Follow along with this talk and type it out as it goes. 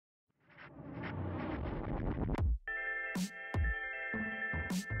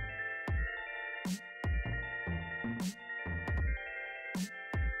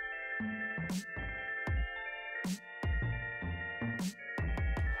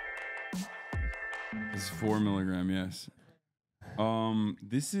It's 4 milligram. Yes.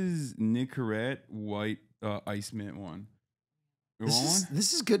 This is Nicorette white ice mint one. You want one?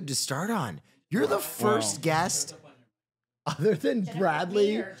 This is good to start on. You're the first guest, other than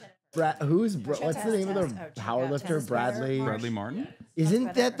Bradley. What's the name of the powerlifter? Bradley Martin.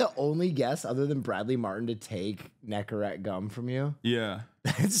 Isn't that the only guest other than Bradley Martin to take Nicorette gum from you? Yeah.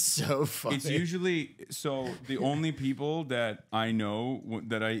 That's so funny. It's usually the only people that I know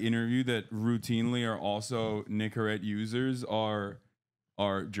that I interview that routinely are also Nicorette users are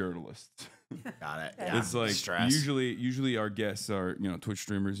journalists. Got it. Yeah. It's like usually our guests are Twitch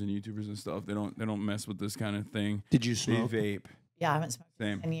streamers and YouTubers and stuff. They don't mess with this kind of thing. Did you smoke? They vape. Yeah, I haven't smoked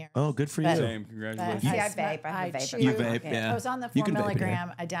Same. in years. Oh, good for you. Same. Congratulations. I vape. I vape. You vape, yeah. I was on the You 4 can vape it,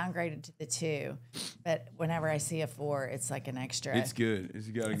 milligram. I downgraded to the 2, but whenever I see a 4, it's like an extra. It's good. It's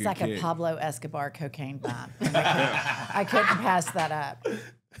got a It's good like kick. a Pablo Escobar cocaine bomb. I couldn't pass that up.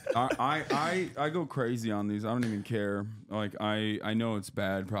 I go crazy on these. I don't even care. Like I know it's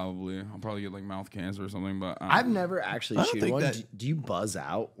bad. Probably I'll probably get like mouth cancer or something. But I've never actually chewed one. that- Do you buzz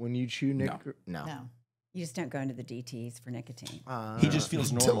out when you chew Nicorette? No. You just don't go into the DTs for nicotine. He just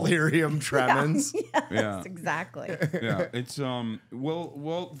feels normal. Delirium tremens. Yeah. Exactly. Yeah, it's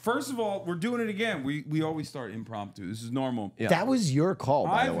well. First of all, we're doing it again. We always start impromptu. This is normal. Yeah. That was your call,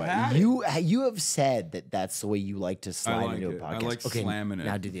 by the I've way. had You have said that that's the way you like to slide like into a it. podcast. I like slamming it.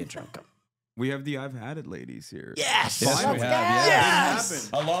 Now do the intro. Come. We have the I've had it ladies here. Yes. Yes, we have. Yes.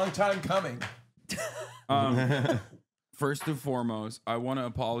 A long time coming. First and foremost, I want to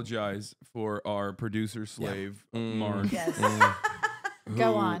apologize for our producer slave, Marche. Yes.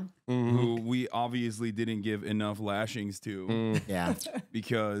 Go on. Who we obviously didn't give enough lashings to Yeah.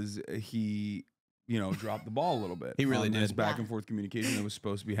 because he, dropped the ball a little bit. He really on this did. back and forth communication that was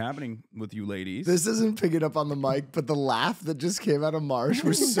supposed to be happening with you ladies. This isn't picking up on the mic, but the laugh that just came out of Marche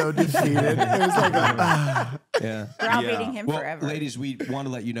was so defeated. It was like Yeah. Browbeating him Well, forever. ladies, we want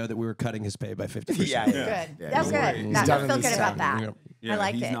to let you know that we were cutting his pay by 50%. Good. That's good. He's I done feel it good this about time. that. Yeah, I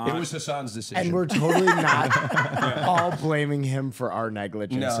liked he's it. not- It was Hasan's decision. and we're totally not all blaming him for our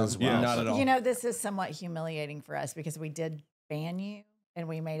negligence no, as well. not at all. This is somewhat humiliating for us because we did ban you and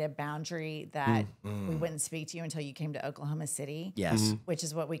we made a boundary that we wouldn't speak to you until you came to Oklahoma City. Yes. Which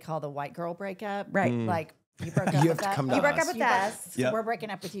is what we call the white girl breakup. Right. Like you broke up You with have to us. come to You broke us. up with You us. broke- So Yep. we're breaking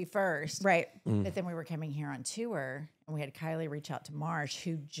up with you first. Right. But then we were coming here on tour and we had Kylie reach out to Marche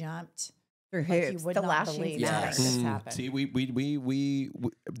who jumped Through like you hoops. would The not lashings believe Yes. something matter. like this happened. See, we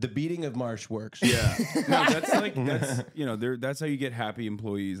the beating of Marche works. Yeah, no, that's how you get happy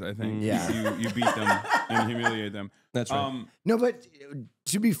employees. I think. Yeah. you beat them and humiliate them. That's right. No, but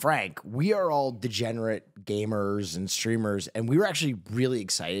to be frank, we are all degenerate gamers and streamers, and we were actually really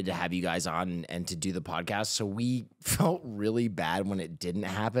excited to have you guys on and to do the podcast. So we felt really bad when it didn't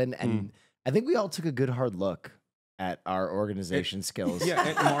happen, and I think we all took a good hard look at our organization skills. Yeah,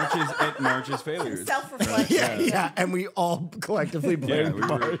 at Marche's failures. Self-reflection. Yeah, and we all collectively blamed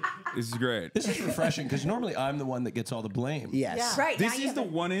Marche. This is great. This is refreshing because normally I'm the one that gets all the blame. Yes. Yeah. Right. This now you is the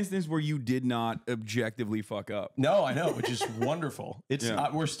have one instance where you did not objectively fuck up. No, I know, which is wonderful. It's Yeah.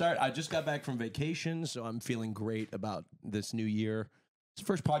 I just got back from vacation, so I'm feeling great about this new year. It's the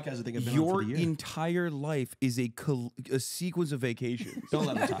first podcast I think I've been on Your for the year. entire life is a sequence of vacations. Don't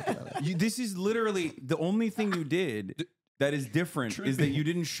let me talk about it. This is literally the only thing you did that is different is that you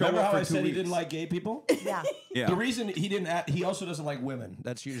didn't show Remember up how for I 2 said weeks. he didn't like gay people? Yeah. Yeah. The reason he didn't, he also doesn't like women.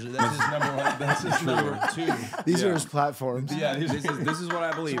 That's his number one. That's his number 2. These Yeah. are his platforms. Yeah, this is what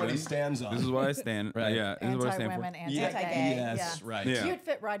I believe what in. he stands on. This is what I stand. Right. Yeah. This is what I stand for. Anti-women, Yeah. anti-gay. Yes, Yeah. right. Yeah. You'd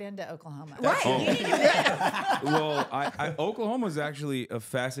fit right into Oklahoma. Right. Oh. You need to live. Well, Oklahoma is actually a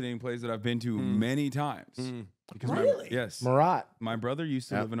fascinating place that I've been to many times. Because Really? yes. Marat. My brother used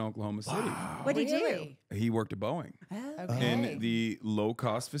to live in Oklahoma City. What did you do? Really? He worked at Boeing Okay. in the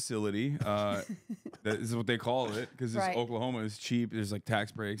low-cost facility. That is what they call it because Right. Oklahoma is cheap. There's like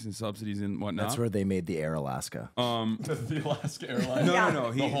tax breaks and subsidies and whatnot. That's where they made the Air Alaska. The Alaska Airlines.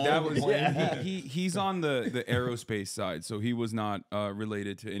 No. plane. He's on the aerospace side, so he was not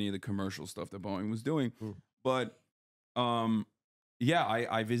related to any of the commercial stuff that Boeing was doing. But yeah,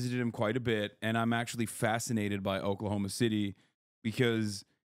 I visited him quite a bit, and I'm actually fascinated by Oklahoma City because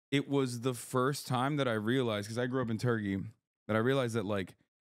it was the first time that I realized, because I grew up in Turkey, that I realized that like,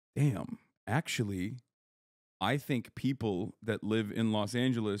 damn, actually, I think people that live in Los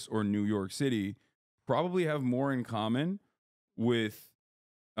Angeles or New York City probably have more in common with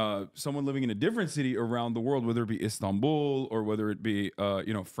someone living in a different city around the world, whether it be Istanbul or whether it be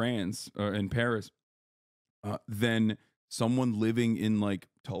France in Paris, than someone living in like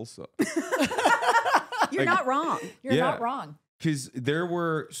Tulsa. You're not wrong. You're not wrong. because there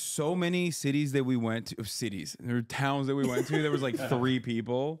were so many cities that we went to. There were towns that we went to. There was like 3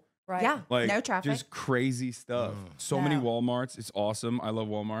 people. Right. Yeah. Like no traffic. just crazy stuff. So many Walmarts. It's awesome. I love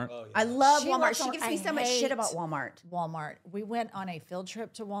Walmart. Oh, yeah. I love She Walmart. loves She Walmart. gives me I so much shit hate about Walmart. Walmart. We went on a field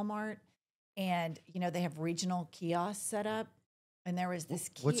trip to Walmart, and they have regional kiosks set up, and there was this.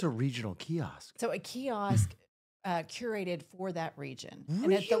 What's a regional kiosk? So a kiosk curated for that region,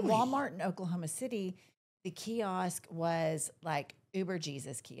 and at the Really? Walmart in Oklahoma City, the kiosk was like Uber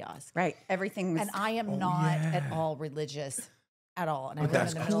Jesus kiosk, Right. Everything was. and I am not at all religious. At all, and I But live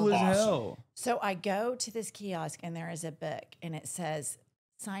that's in the middle cool of as the hell. So I go to this kiosk and there is a book and it says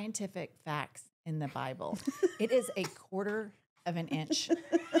scientific facts in the Bible. It is a 1/4 of an inch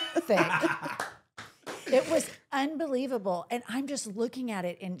thick. It was unbelievable. And I'm just looking at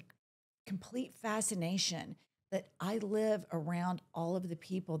it in complete fascination that I live around all of the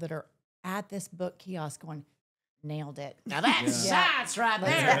people that are at this book kiosk going, nailed it. Now that's Yeah. science right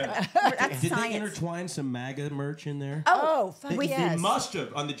Let's there. go. That's Did they science. intertwine some MAGA merch in there? Oh, fuck They yes. must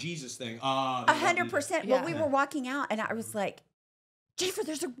have on the Jesus thing. 100%. Well, Yeah. we were walking out, and I was like, Jennifer,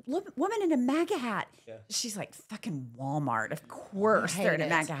 there's a woman in a MAGA hat. Yeah. She's like, fucking Walmart. Of course they're in a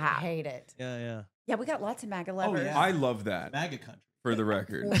MAGA I hat. hate it. Yeah, yeah. Yeah, we got lots of MAGA lovers. yeah. I love that MAGA country. for the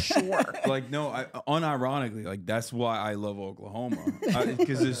record. For sure. Like, no, unironically, like that's why I love Oklahoma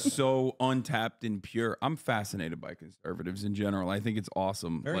because it's so untapped and pure. I'm fascinated by conservatives in general. I think it's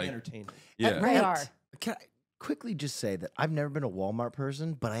awesome. Very like, entertaining. yeah. They are. Can I quickly just say that I've never been a Walmart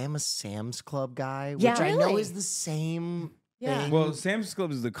person, but I am a Sam's Club guy, which Yeah. I know Really? is the same Yeah. thing. Well, Sam's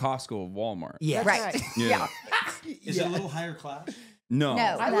Club is the Costco of Walmart. yes. Right. Yeah. Is it a little higher class? No.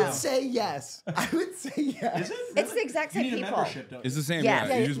 No. I No. would say yes. I would say yes. Is it? It's the exact You same need a people. membership, don't you? It's the same. Yeah.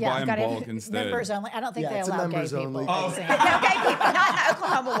 Yeah. You just buy them gotta- bulk instead. Members only. I don't think Yeah, they it's a allow gay members people. only. Oh. at Sam's. No, gay people, not in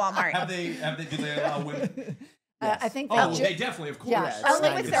Oklahoma Walmart. Do they allow women? I think Oh, they they definitely, of course. yeah, Yes. only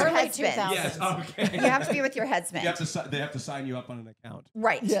It's with their early early 2000s. 2000s. Yes, okay. You have to be with your husband. They have to sign you up on an account.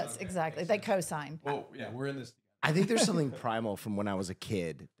 Right. Yes, exactly. They co-sign. Well, yeah, we're in this. I think there's something primal from when I was a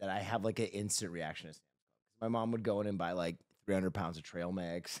kid that I have like an instant reaction to Sam's Club. My mom would go in and buy like 300 pounds of trail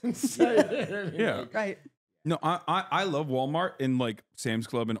mix. And Yeah. Right. No, I love Walmart and like Sam's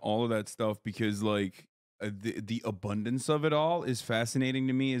Club and all of that stuff because like the abundance of it all is fascinating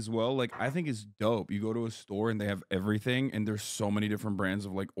to me as well. Like I think it's dope. You go to a store and they have everything and there's so many different brands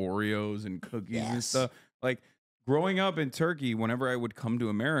of like Oreos and cookies and Yes. stuff. Like growing up in Turkey, whenever I would come to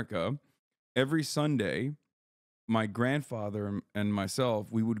America, every Sunday, my grandfather and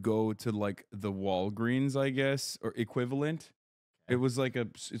myself, we would go to like the Walgreens, I guess, or equivalent. It was like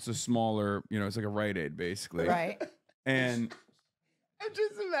it's a smaller, it's like a Rite Aid basically. Right. And I'm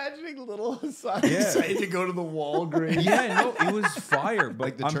just imagining little Hasan Yeah. excited to go to the Walgreens. yeah, no, it was fire. But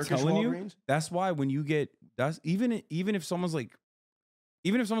Like the I'm Turkish telling you, Walgreens? that's why when you get even if someone's like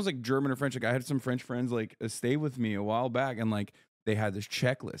German or French, like I had some French friends like stay with me a while back, and like they had this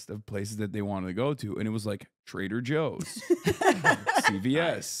checklist of places that they wanted to go to, and it was like Trader Joe's,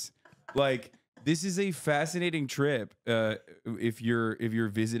 CVS, like. This is a fascinating trip if you're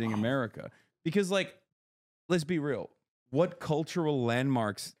visiting America because like let's be real, what cultural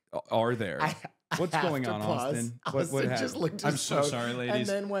landmarks are there? What's have going to on, pause. Austin? Austin happened? just looked I'm his so phone sorry, ladies. And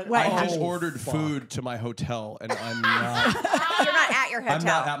then went, What I just "Oh, ordered fuck." food to my hotel, and I'm not. You're not at your hotel. I'm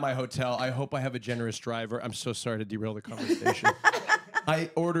not at my hotel. I hope I have a generous driver. I'm so sorry to derail the conversation.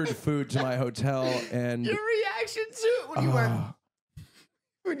 I ordered food to my hotel, and Your reaction to it when you went,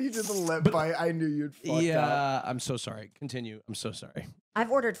 when you did the lip bite, I knew you'd fucked up. yeah, I'm so sorry. Continue. I'm so sorry. I've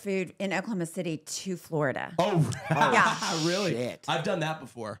ordered food in Oklahoma City to Florida. Oh, Yeah. really? Shit. I've done that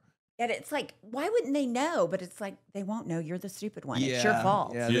before. And it's like, why wouldn't they know? But it's like, they won't know. You're the stupid one. It's your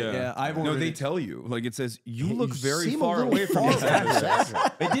fault. Yeah, Yeah, I've no, ordered they it. tell you like it says you Hey, look you very seem a far little away from far this from this address.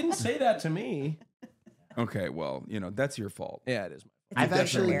 address. They didn't say that to me. Okay, well, that's your fault. Yeah, it is. It's I've a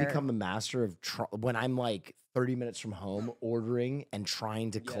actually weird- become the master of when I'm like 30 minutes from home ordering and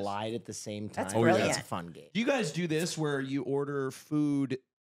trying to collide at the same time. That's That's brilliant. a fun game. Do you guys do this where you order food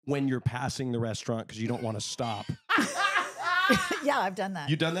when you're passing the restaurant because you don't want to stop? Yeah, I've done that.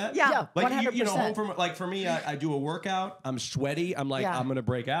 You done that? Yeah. Like 100%. home from like for me, I do a workout. I'm sweaty. I'm like Yeah. I'm gonna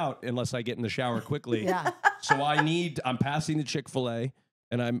break out unless I get in the shower quickly. Yeah. So I'm passing the ChickFila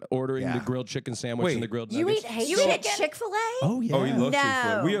and I'm ordering the Yeah. grilled chicken sandwich Wait, and the grilled You nuggets. eat hate You chicken? eat Chick-fil-A? Oh yeah. Oh, you love No.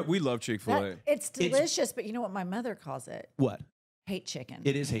 Chick-fil-A. We love Chick-fil-A. It's delicious, but you know what my mother calls it? What? hate chicken.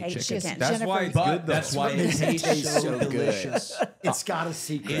 It is hate Hate chicken. chicken. That's why it's But good, though. that's why it tastes so delicious. It's got a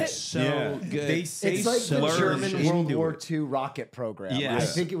secret. It's so Yeah. good. They say It's like the slurs German into World it. War II rocket program. Yes. I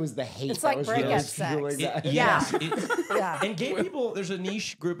think it was the hate. It's that like was breakup really sex. fueling that. Yes. Yeah. And gay people, there's a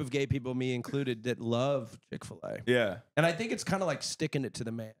niche group of gay people, me included, that love Chick-fil-A. Yeah. And I think it's kind of like sticking it to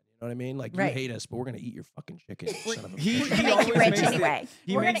the man. You know what I mean? Like, Right. you hate us, but we're going to eat your fucking chicken. you son of a He bitch. make you always rich makes anyway.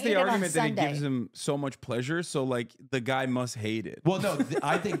 He We're makes gonna eat the it on argument that it Sunday. gives him so much pleasure, so like the guy must hate it. Well, no,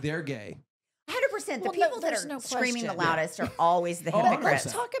 I think they're gay. 100%. The Well, no, people that there's are no screaming the question. loudest are always the Oh, hypocrites.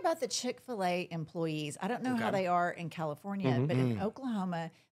 Let's talk about the Chick-fil-A employees. I don't know how they are in California, but in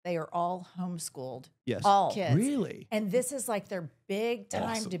Oklahoma, they are all homeschooled Yes. All. kids. Really? And this is like their big time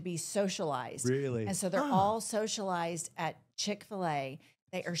Awesome. to be socialized. Really? And so they're all socialized at Chick-fil-A.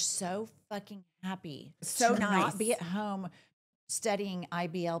 They are so fucking happy So to nice. not be at home studying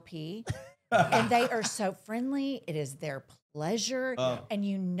IBLP. And they are so friendly. It is their pleasure. And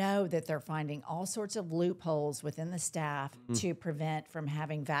you know that they're finding all sorts of loopholes within the staff to prevent from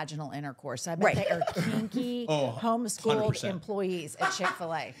having vaginal intercourse. I bet Right. they are kinky, Oh, homeschooled 100%. employees at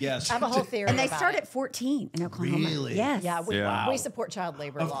Chick-fil-A. Yes. I have a whole theory And they about start it. at 14 in Oklahoma. Really? Yes. Yeah, Yeah. we support child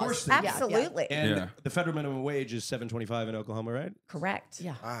labor Of laws. course they do. Yeah, Absolutely. And Yeah. the federal minimum wage is $7.25 in Oklahoma, right? Correct.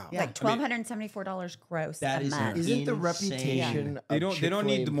 Yeah. Wow. Yeah. Like $1,274 gross That a is month. Isn't the Insane. reputation They of don't need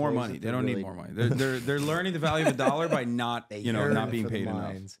Chick-fil-A more employees money. that They they're don't need really- more money. They're learning the value of the dollar by not they not yearn being for the paid enough.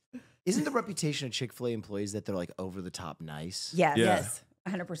 mines. Isn't the reputation of Chick-fil-A employees that they're like over the top nice? Yes. Yeah. Yes.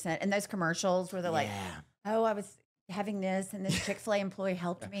 100%. And those commercials where they're like, Yeah. oh, I was having this and this Chick-fil-A employee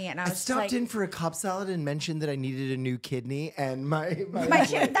helped me. And I I was stopped like, in for a Cobb salad and mentioned that I needed a new kidney, and my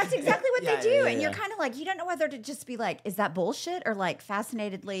that's exactly what Yeah, they do. yeah, And you're yeah. kind of like, you don't know whether to just be like, is that bullshit? Or like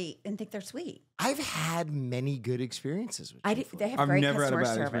fascinatedly and think they're sweet. I've had many good experiences with I do, Chick-fil-A. they have I've great never had a customer bad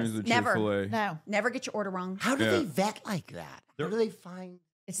service. experience with Never. Chick-fil-A. No, Never get your order wrong. How do Yeah. they vet like that? How do they find?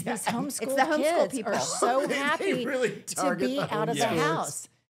 it's these homeschool the homeschool kids people. are so They happy really to target be the out of the homeschoolers. house.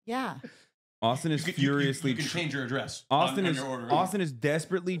 Yeah. Austin is furiously. You can change your address. Austin on is your order. Austin is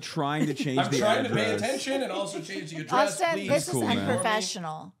desperately trying to change I'm the trying address. to pay attention and also change the address. Austin, please. this is Cool, man.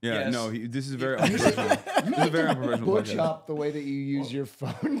 unprofessional. Yeah, Yes. no, this is very unprofessional. This is a very unprofessional. Butch podcast. up the way that you use your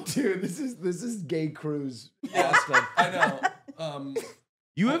phone too. This is gay cruise. Yes, Austin. I know.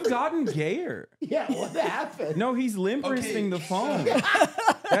 You have gotten gayer. Yeah, what happened? No, he's limp wristing the phone.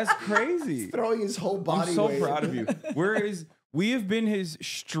 That's crazy. Throwing his whole body I'm so weight. proud of you. We have been his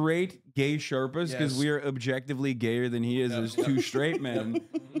straight gay Sherpas because Yes. we are objectively gayer than he is as two straight men.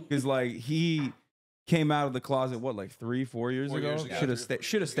 Because like he came out of the closet like 3-4 years 4 ago. years ago.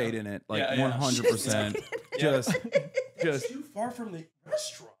 Should have stayed in it like Yeah, yeah. 100%. Just too far from the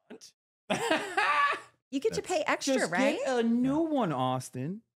restaurant. You get to pay extra, just right? get a new one,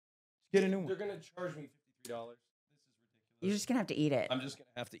 Austin. Get a new They're one. gonna charge me $53. This is ridiculous. You're just going to have to eat it. I'm just gonna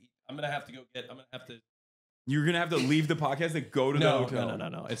have to eat. I'm gonna have to go get. I'm gonna have to. You're gonna have to leave the podcast and go to the hotel.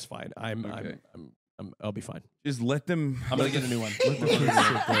 No. It's fine. Okay. I'll be fine. Just let them. I'm gonna get a new one.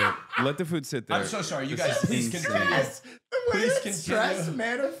 Let the food sit there. I'm so sorry. You This guys, is please insane. continue. The way Please that continue. stress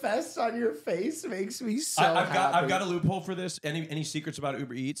manifests on your face makes me so I've happy. got a loophole for this. Any secrets about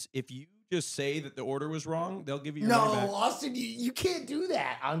Uber Eats? If you just say that the order was wrong, they'll give you your money No, back. Austin, you can't do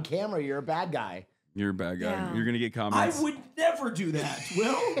that on camera. You're a bad guy. You're a bad guy. Yeah. You're gonna get I comments. would never do that.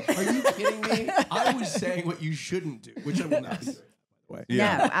 Will, are you kidding me? I was saying what you shouldn't do, which I will not be doing. By the way.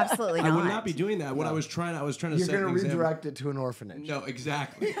 Yeah. No, absolutely I not. would not be doing that. What I was trying to You're set going to an example. redirect it to an orphanage. No,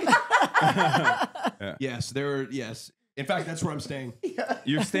 exactly. Yes, yes. In fact, that's where I'm staying.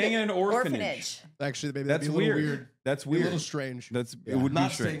 You're staying in an orphanage. Orphanage. Actually, maybe That's that'd be a little weird. That's A weird. little strange. That's Yeah. it would Not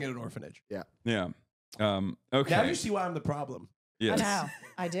be strange. staying in an orphanage. Yeah. Now Okay. you see why I'm the problem. Yes. I know.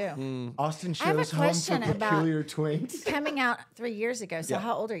 I do. Austin I have a shows home for question about- peculiar twinks. Coming out 3 years ago. So Yeah.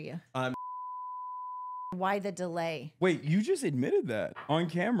 how old are you? I'm- Why the delay? Wait, you just admitted that on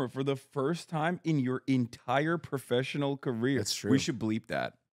camera for the first time in your entire professional career. That's true. We should bleep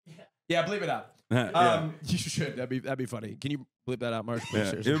that. Yeah, bleep it out. Yeah. You should. That'd be funny. Can you bleep that out, Marche? Please, Yeah,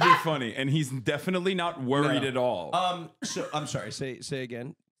 seriously. it would be funny, and he's definitely not worried No. at all. So I'm sorry. Say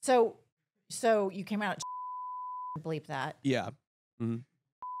again. So you came out. Bleep that. Yeah.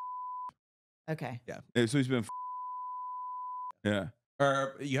 Okay. Yeah, so he's been. Yeah,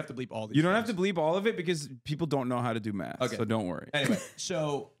 Or you have to bleep all these. you don't have things. to bleep all of it because people don't know how to do math. Okay. So don't worry. Anyway,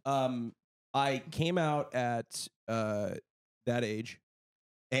 so I came out at that age,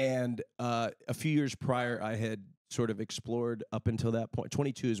 and a few years prior, I had sort of explored up until that point.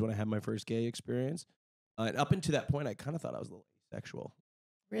 22 is when I had my first gay experience, and up until that point, I kind of thought I was a little asexual.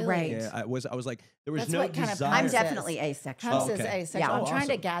 Really? Right. Yeah, I was like, there was That's no what kind of desire. I'm Pumps definitely asexual. Pumps is okay. asexual. Yeah. I'm Oh, trying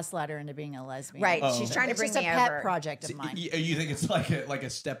to awesome. gaslight her into being a lesbian. Right. Oh. She's trying to It's bring just me a pet over. project See, of mine. you think it's like a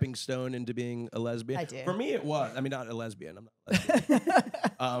stepping stone into being a lesbian? I do. For me, it was. I mean, not a lesbian. I'm not a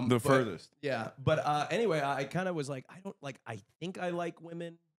lesbian. The But- furthest. Yeah, but anyway, I kind of was like, I don't like. I think I like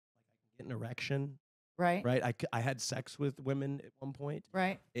women. Like, I can get an erection, Right? right? I had sex with women at one point.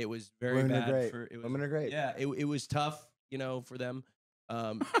 Right. It was very Women are bad. great. For, it was, Women are great. Yeah, it was tough, for them.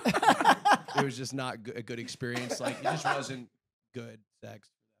 It was just not a good experience. Like it just wasn't good sex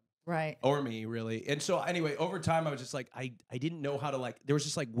Right. or me really. And so anyway, over time I was just like, I didn't know how to like. There was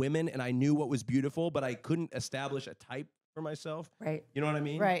just like women, and I knew what was beautiful, but I couldn't establish a type for myself. Right. You know what I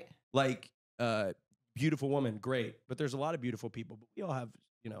mean? Right. Like beautiful woman, great, but there's a lot of beautiful people. But we all have,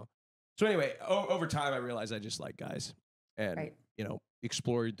 So anyway, over time I realized I just like guys, and Right.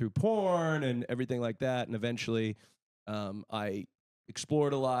 explored through porn and everything like that, and eventually I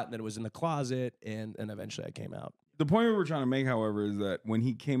explored a lot, and then it was in the closet, and eventually I came out. The point we were trying to make, however, is that when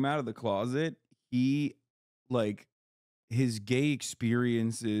he came out of the closet, he like his gay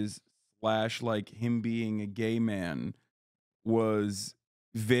experiences / like him being a gay man was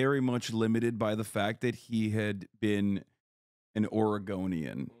very much limited by the fact that he had been an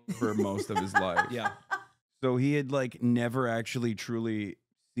Oregonian for most of his life. Yeah. So he had like never actually truly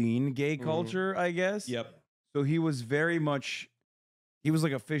seen gay culture, I guess. Yep. So he was very much, he was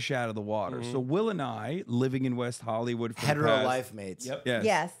like a fish out of the water. So Will and I, living in West Hollywood, for the Hetero past- life mates. Yep. Yes.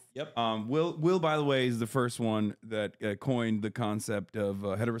 Yes. Yep. Will, by the way, is the first one that coined the concept of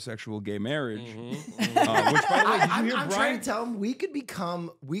heterosexual gay marriage. Which, by the way, did you I'm hear trying Brian? to tell him we could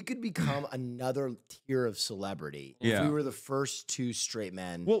become another tier of celebrity if Yeah. we were the first two straight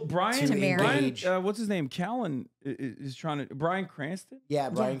men. Well, Brian, To marry. Brian what's his name? Callan is trying to. Brian Cranston. yeah,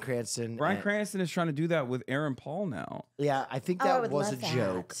 Bryan Cranston. Brian and- Cranston is trying to do that with Aaron Paul now. Yeah, I think Oh, I that would was a love that.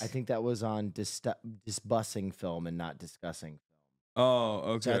 joke. I think that was on disbussing film and not discussing.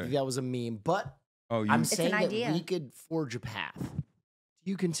 Oh, So I okay. think that was a meme. But Oh, you. I'm an saying that idea. we could forge a path.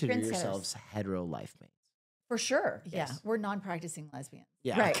 Do you consider Princess. yourselves hetero life mates? For sure. Yeah. Yes. We're non-practicing lesbians.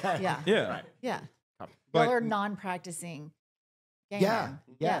 Yeah. Right. okay. Yeah. Yeah. Right. Yeah. But- Y'all are non-practicing gay Yeah. men.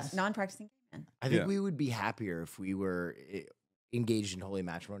 Yes. Non-practicing men. I think Yeah. we would be happier if we were engaged in holy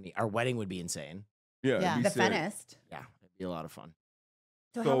matrimony. Our wedding would be insane. Yeah. it'd Yeah. be The sick. funnest. Yeah, it'd be a lot of fun.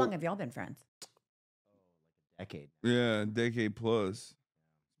 So, So- how long have y'all been friends? Decade. Yeah, decade plus.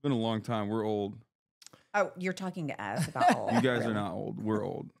 It's been a long time. We're old. Oh, you're talking to us about all. You guys are really. not old. We're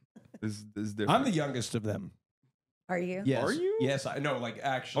old. This is different. I'm the youngest of them. Are you? Yes. Are you? Yes, I know. Like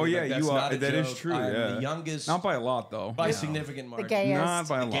actually. Oh, yeah, like, that's you are. not a That is joke. true, I'm yeah. the youngest Not by a lot, though. by No. significant The margin. gayest. Not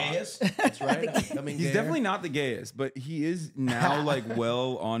by a The lot. gayest. That's right. I'm becoming He's gayer. definitely not the gayest, but he is now like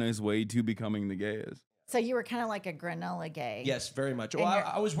well on his way to becoming the gayest. So you were kind of like a granola gay. Yes, very much. And Well, you're-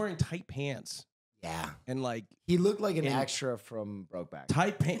 I was wearing tight pants Yeah. and like He looked like an In- extra from Brokeback.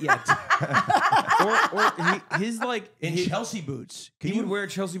 tight pants. Yeah. His like In he, Chelsea boots. Can he you would wear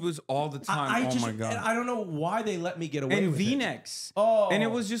Chelsea boots all the time. I Oh just, my god. and I don't know why they let me get away And with it. V-necks. Oh, And it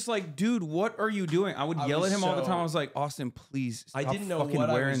was just like, dude, what are you doing? I would I yell was at him all the so- time. I was like, Austin, please stop I didn't know fucking what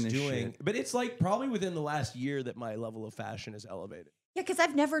I wearing was this doing, shit. but it's like probably within the last year that my level of fashion is elevated. Yeah, because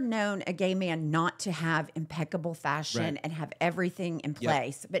I've never known a gay man not to have impeccable fashion Right. and have everything in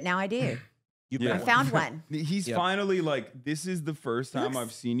place. But now I do. You've Yeah. I been found one. He's Yep. finally like, this is the first time looks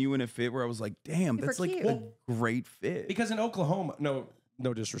I've seen you in a fit where I was like, damn, super that's like cute. a great fit. because in Oklahoma, no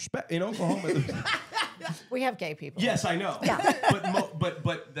disrespect, in Oklahoma. We have gay people. Yes, I know. Yeah.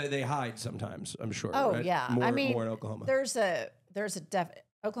 But they hide sometimes. I'm sure. Oh right? yeah. More, I mean, more in Oklahoma. there's a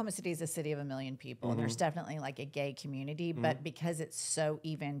Oklahoma City is a city of 1 million people, and there's definitely like a gay community. But because it's so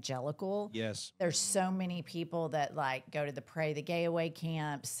evangelical, Yes. there's so many people that like go to the Pray the Gay Away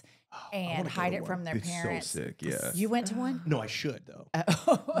camps and wanna go hide to it one. from their It's parents. so sick, yeah. You went to one? No, I should though.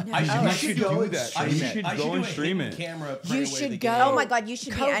 I should do that. I You should, should I go should and do a stream hidden it. camera. You Pray away should the go. gay. Oh my God, you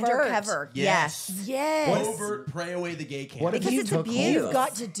should Covert. be undercover. Yes. Yes. Overt pray away the gay camera. What if Because you it's took abuse. hold You've of-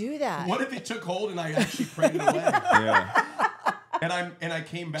 got to do that. What if it took hold and I actually prayed it away? Yeah. and I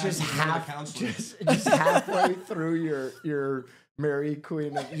came back just with one of half, the counselors. just halfway through your Mary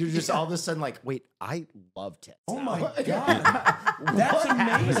Queen, you're just all of a sudden like, wait, I love tits. Oh now. my God. That's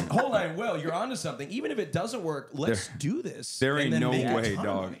amazing. Hold on, Will, you're onto something. Even if it doesn't work, let's do this. There and ain't then no make a way, ton of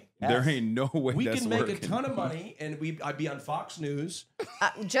dog. money. There ain't no way We that's can make working. a ton of money and I'd be on Fox News.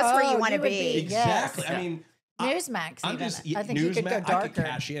 Just where Oh, you want to you would be. be. Yes. Exactly. I mean, Newsmax, I'm even. just I think you could go Newsmax, I darker. could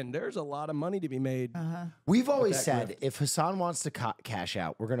cash in. There's a lot of money to be made. We've always that said grip. if Hasan wants to cash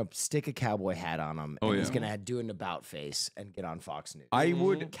out, we're gonna stick a cowboy hat on him, Oh, and he's yeah. gonna do an about face and get on Fox News. I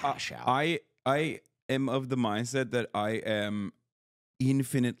would cash out. I am of the mindset that I am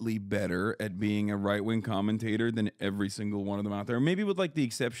infinitely better at being a right-wing commentator than every single one of them out there. Maybe with like the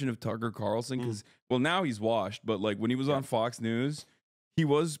exception of Tucker Carlson, because well, now he's washed, but like when he was on Fox News, he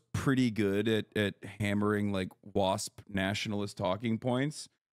was pretty good at hammering like WASP nationalist talking points.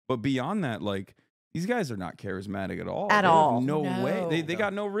 But beyond that, like these guys are not charismatic at all. At They have all. no No. way. They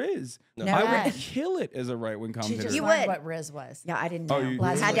got no rizz. No. I would Right. kill it as a right-wing She commentator. just You learned would. what rizz was. Yeah, I didn't Oh, know. you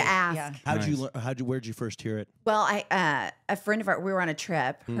I had to did? ask. Yeah. How'd you Nice. learn? Where'd you first hear it? Well, a friend of ours, we were on a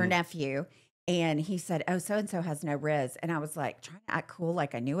trip, her nephew, and he said, "Oh, so and so has no rizz," and I was like trying to act cool,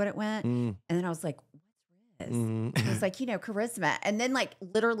 like I knew what it meant, and then I was like, "What's rizz?" I was like, charisma, and then like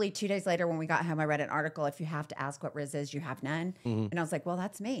literally 2 days later, when we got home, I read an article. If you have to ask what rizz is, you have none, and I was like, "Well,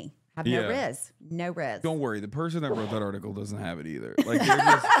 that's me. Have no Yeah. rizz, no rizz." Don't worry, the person that wrote that article doesn't have it either. Like they're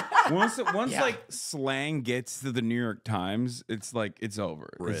just once like slang gets to the New York Times, it's like it's over.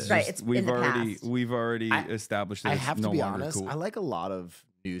 It's Right, just- it's in we've the already past. established that I it's have no to be longer honest. cool. I like a lot of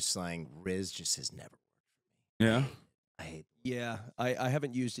news slang. Rizz just has never. Yeah. I hate. Yeah, I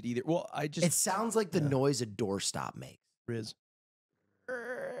haven't used it either. Well, I just It sounds like the noise a doorstop makes. Riz.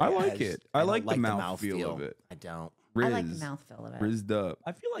 I like Yes. it. I don't like the mouthfeel of it. I don't. Riz, I like the mouthfeel of it. rizzed up.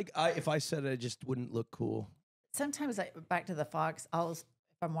 I feel like if I said it, I just wouldn't look cool. Sometimes back to the Fox, if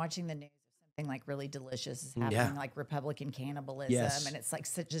I'm watching the news, something like really delicious is happening, Yeah. like Republican cannibalism, Yes. and it's like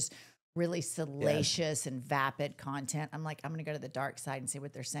just really salacious and vapid content. I'm like, I'm going to go to the dark side and see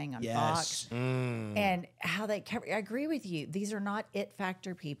what they're saying on Fox and how they cover. I agree with you. These are not it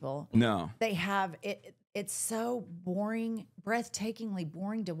factor people. No. They have it. It's so boring, breathtakingly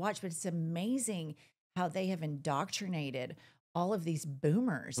boring to watch, but it's amazing how they have indoctrinated all of these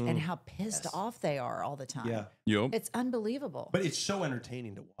boomers and how pissed off they are all the time. Yeah. Yup. It's unbelievable. But it's so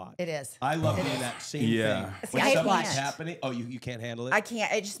entertaining to watch. It is. I love doing that same Yeah. thing. See, When I something's can't. happening, you can't handle it? I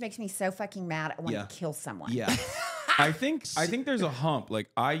can't. It just makes me so fucking mad. I want Yeah. to kill someone. yeah. I think there's a hump. Like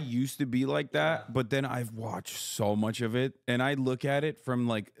I used to be like that, but then I've watched so much of it and I look at it from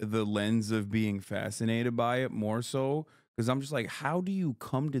like the lens of being fascinated by it more so because I'm just like, how do you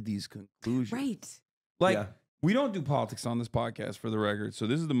come to these conclusions? Right. Like Yeah. we don't do politics on this podcast for the record. So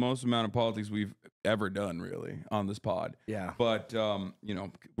this is the most amount of politics we've ever done really on this pod. Yeah. But you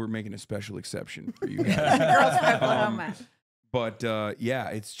know, we're making a special exception for you guys. Girls from Oklahoma. But yeah,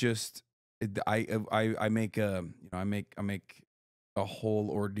 it's just I make a I make a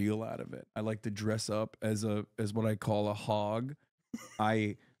whole ordeal out of it. I like to dress up as what I call a hog.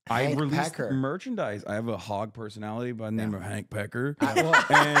 I Hank release Pecker. merchandise. I have a hog personality by the name of Hank Pecker.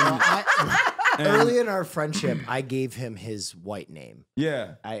 And Early in our friendship, I gave him his white name.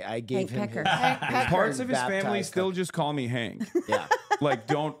 yeah, I gave Hank him Pecker. his parts of his baptized family still cousin. just call me Hank. Yeah. Like,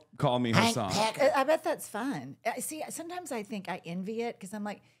 don't call me Hank Hasan. Pecker. I bet that's fun. See, sometimes I think I envy it because I'm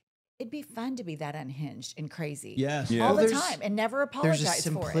like, it'd be fun to be that unhinged and crazy Yes. Yeah. all the There's- time and never There's a apologize for it.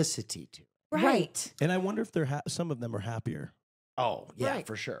 simplicity to it. Right. And I wonder if some of them are happier. Oh, yeah, Right.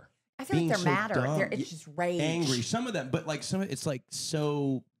 for sure. I feel like Being they're so mad or dumb. it's just rage. Angry. Some of them, but like it's like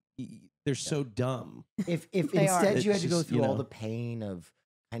so they're so dumb. If They are. instead you had It's to go just, through you all know. the pain of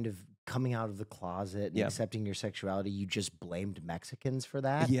kind of coming out of the closet and Yeah. accepting your sexuality, you just blamed Mexicans for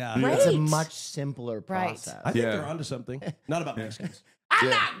that. Yeah. It's a Right. much simpler Right. process. I think Yeah. they're onto something. Not about Mexicans. I'm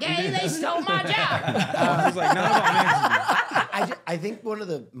not gay. They stole my job. I was like, not about Mexicans. I think one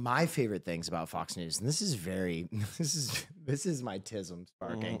of my favorite things about Fox News, and this is my tism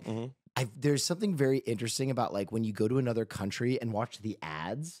sparking. There's something very interesting about like when you go to another country and watch the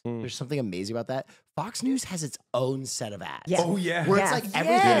ads. There's something amazing about that. Fox News has its own set of ads. Yeah. Oh yeah. Where Yes. it's like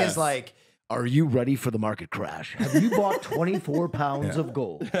everything Yes. is like, are you ready for the market crash? Have you bought 24 pounds of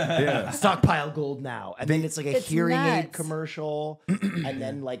gold? Yeah. Stockpile gold now. And then it's like a It's hearing aid nuts. commercial and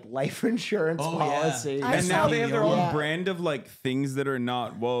then like life insurance Oh, yeah. policy. I And saw now they have their own Yeah. brand of like things that are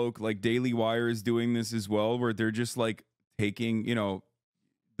not woke. Like Daily Wire is doing this as well, where they're just like taking,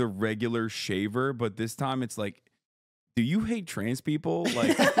 the regular shaver, but this time it's like, do you hate trans people?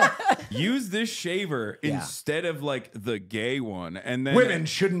 Like, use this shaver Yeah. instead of like the gay one. And then Women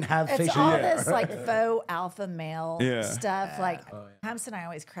shouldn't have It's facial all hair. this like faux alpha male Yeah. stuff. Like Hamps and I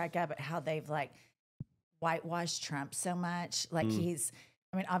always crack up at how they've like whitewashed Trump so much. Like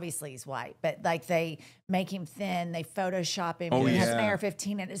obviously he's white, but like they make him thin, they Photoshop him. Oh, he has yeah. an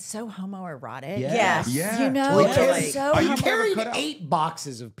AR-15 and it's so homoerotic. Yes. Yeah. You know, Totally. it's so Are you He homo- carried cut out? 8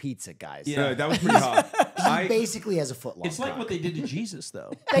 boxes of pizza, guys. Yeah. that was pretty hot. He basically has a foot long. It's like cock. what they did to Jesus,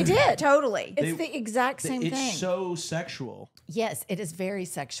 though. They did. Totally. It's the exact same It's thing. so sexual. Yes, it is very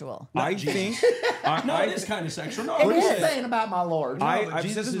sexual. I think No, I, it is kind of sexual. No, What are you it is. saying about my Lord? No, I- but I've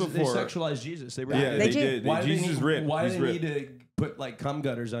Jesus said this They before. sexualized Jesus. They really Yeah, did. they do. did. Why do Jesus they is need, ripped. Why He's do they ripped. need to put like cum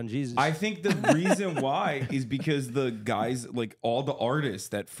gutters on Jesus. I think the reason why is because the guys, like all the artists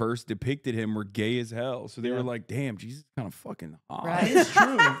that first depicted him were gay as hell. So they were like, damn, Jesus is kind of fucking hot. Right. It's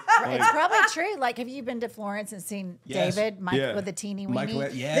true. It's probably true. Like, have you been to Florence and seen Yes. David, Mike with the teeny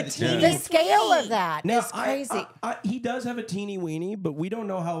weenie? Yeah, The scale of that is crazy. He does have a teeny weenie, but we don't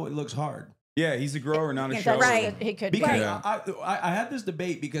know how it looks hard. Yeah, he's a grower, not a That's shower. Right. He could Because be. I had this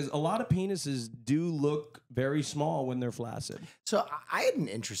debate because a lot of penises do look very small when they're flaccid. So I had an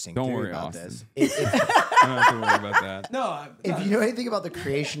interesting Don't theory worry, about Austin. this. I don't have to worry about that. No, If you know anything about the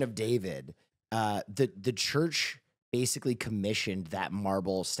creation of David, the church basically commissioned that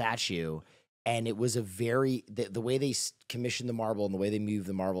marble statue, and it was a very the way they commissioned the marble and the way they moved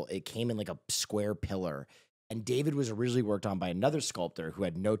the marble, it came in like a square pillar. And David was originally worked on by another sculptor who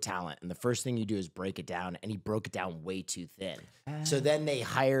had no talent. And the first thing you do is break it down, and he broke it down way too thin. So then they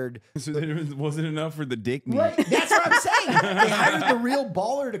hired. So it wasn't enough for the dick meat. Right, that's what I'm saying. They hired the real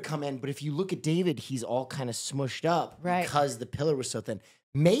baller to come in, but if you look at David, he's all kind of smushed up because the pillar was so thin.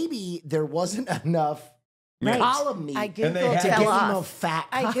 Maybe there wasn't enough column meat I to Googled give him a off. fat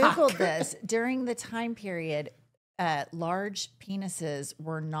I cock. Googled this. During the time period, large penises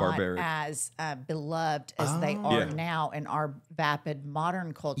were not Barbaric. as beloved as they are now in our vapid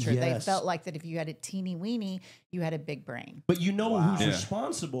modern culture. They Yes. felt like that if you had a teeny weenie, you had a big brain. but you know who's Yeah.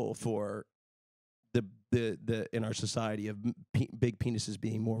 responsible for the in our society of big penises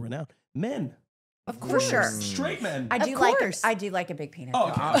being more renowned? Men, For sure. straight men. I do like a big penis. Oh,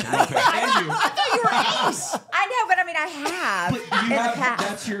 okay. And you. I know, but I mean, I have You in the have, past.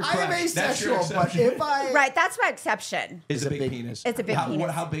 that's your I am crash. That's your asexual, but exception. if I Right, that's my exception. It's a big penis. It's a big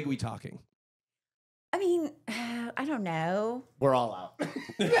penis. How big are we talking? I mean, I don't know. we're all out.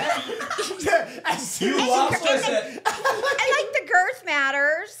 You lost us at. I like the girth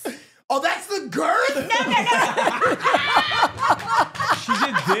matters. Oh, that's the girth. She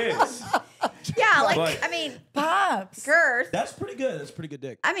did this. Yeah, like But- I mean, Pops. girth. That's pretty good. That's pretty good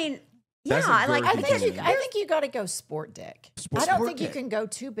dick. I mean, yeah, That's a I like. girthy I I think think you. you. I think you got to go sport dick. I don't Sport think you dick. can go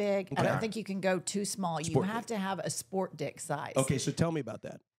too big. I Okay. don't think you can go too small. You Sport have to have a sport dick size. Okay, so tell me about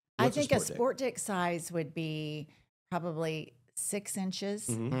that. I What's think a dick? sport dick size would be probably 6 inches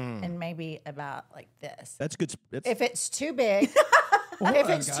Mm-hmm. and maybe about like this. That's good. That's, If it's too big, Hold if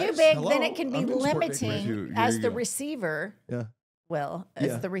on, it's too guys. big, Hello? then it can be I'm doing sport dick. Here limiting you as the go. receiver. yeah, As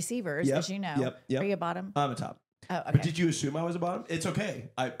Yeah. the receivers, Yep, as you know. yep. Are you a bottom? I'm a top. Oh, okay. But did you assume I was a bottom? It's okay.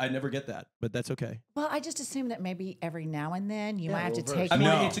 I never get that, but that's okay. Well, I just assume that maybe every now and then you might have to reverse. take I mean,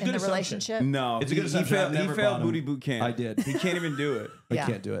 one it's a in good the assumption. relationship. No, It's a good he assumption. I've failed. He never failed bought him. booty boot camp. I did. He can't even do it. I Yeah.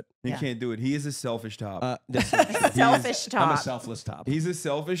 can't do it. He Yeah. can't do it. He is a selfish top. That's not true. Selfish I'm a top. selfish top. He's a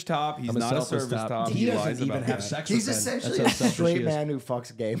selfish top. He's I'm a not a selfless service top. He He doesn't lies even about have that. sex He's with men. essentially That's a how selfish he straight is. man who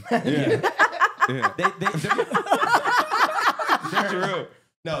fucks gay men. Yeah, They're- true.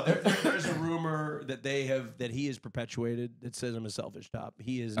 No, there's a rumor that he has perpetuated that says I'm a selfish top.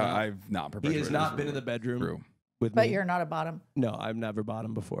 He is not. I've not He perpetuated has not this been in the rumor. bedroom True. with But me. you're not a bottom. No, I've never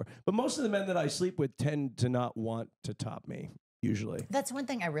bottomed before. But most of the men that I sleep with tend to not want to top me. Usually, That's one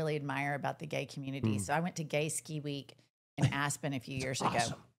thing I really admire about the gay community. So I went to Gay Ski Week in Aspen a few years ago,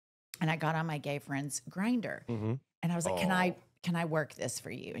 and I got on my gay friend's Grinder, and I was like, "Can I work this for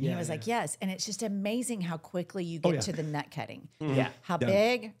you?" And he was like, "Yes." And it's just amazing how quickly you get to the nut cutting. Yeah. How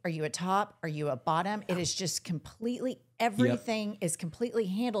big? Are you a top? Are you a bottom? It is just completely, everything is completely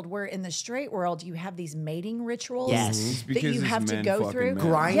handled. Where in the straight world, you have these mating rituals Yes. It's that because you it's have to men go fucking through. men.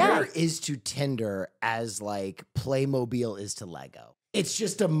 Grinder Yeah. is to Tinder as like Playmobil is to Lego. It's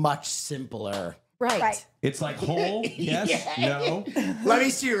just a much simpler. Right. it's like whole, yes, no. Let me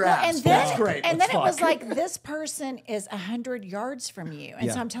see your abs. And then, That's great. and Let's then it was fuck. like, this person is 100 yards from you. And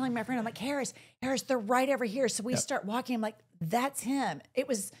so Yeah. I'm telling my friend, I'm like, Harris, they're right over here. So we start walking. I'm like, that's him. It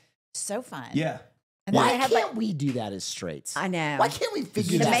was so fun. Yeah. And then why I had can't like, we do that as straights? I know. Why can't we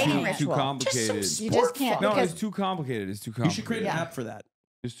figure The that mating out? ritual. Too Well, complicated. Just some You just sport can't- fuck. No, because- it's too complicated. It's too You complicated. should create an Yeah. app for that.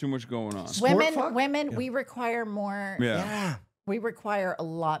 There's too much going on. fuck? women, we require more. Yeah. Yeah. We require a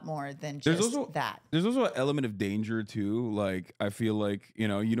lot more than There's just also- that. There's also an element of danger too. Like I feel like you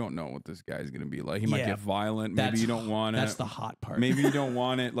don't know what this guy's gonna be like. He might Yeah. get violent. Maybe you don't want it. That's the hot part. Maybe you don't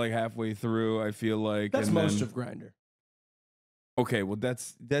want it like halfway through. I feel like that's and most then- of Grinder. Okay, well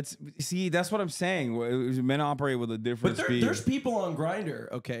that's see that's what I'm saying. Men operate with a different But speed. there's people on Grinder,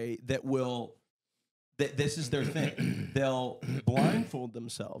 okay, that will. This is their thing. They'll blindfold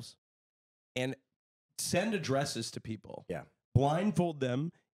themselves and send addresses to people. Yeah. Blindfold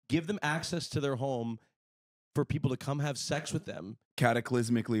them, give them access to their home for people to come have sex with them,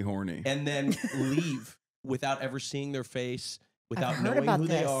 Cataclysmically horny. and then leave without ever seeing their face, without heard knowing about who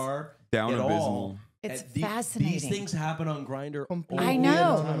they this. are. Down at abysmal. all. It's And fascinating. These things happen on Grindr. I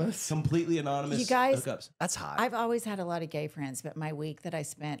know. Completely anonymous. You guys- hookups. That's hot. I've always had a lot of gay friends, but my week that I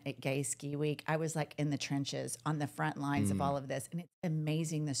spent at Gay Ski Week, I was like in the trenches on the front lines of all of this. And it's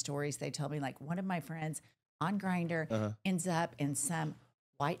amazing the stories they tell me. Like one of my friends on Grindr ends up in some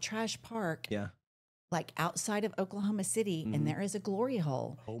white trash park, like outside of Oklahoma City, and there is a glory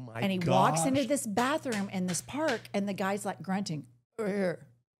hole. Oh my And he walks into this bathroom in this park, and the guy's like grunting, over here,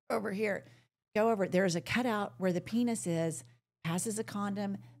 over here. Go over. There's a cutout where the penis is, passes a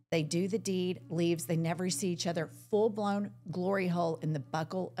condom. They do the deed, leaves. They never see each other. Full blown glory hole in the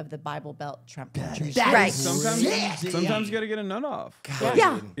buckle of the Bible Belt Trump country. Right. Sometimes you got to get a nut off. God,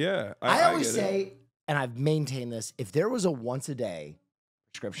 Yeah. dude. Yeah. I always get it. say, and I've maintained this, if there was a once a day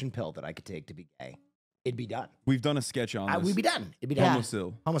prescription pill that I could take to be gay, it'd be done. We've done a sketch on this. We'd be done. It'd be Yeah. done.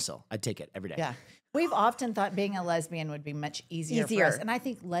 Homosil. Homosil. I'd take it every day. Yeah. We've often thought being a lesbian would be much easier for us. Easier. And I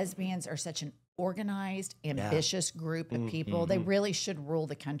think lesbians are such an organized, ambitious group of people. They really should rule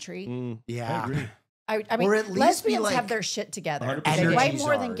the country. Yeah. I mean, Or at least be lesbians like have their shit together. 100%. They're way Energy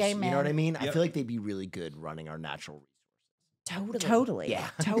more than czars, gay men. You know what I mean? I Yep. feel like they'd be really good running our natural resources. Totally. Yeah.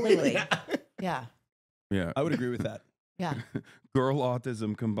 Totally. Yeah. Yeah. I would agree with that. Yeah. Girl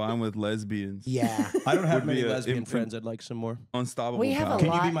autism combined with lesbians. Yeah. I don't have Would be many a- lesbian im- friends. I'd like some more. Unstoppable We have a power. Can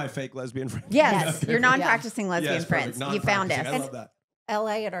you be lot. my fake lesbian friend? Yes, your non-practicing lesbian Yes, perfect. friends. You found us. Non-practicing. I love that.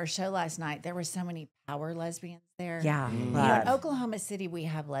 LA at our show last night, there were so many power lesbians there. Yeah. You know, in Oklahoma City, we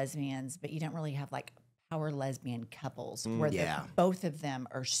have lesbians, but you don't really have like power lesbian couples where Yeah. both of them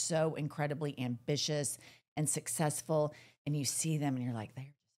are so incredibly ambitious and successful. And you see them and you're like, they're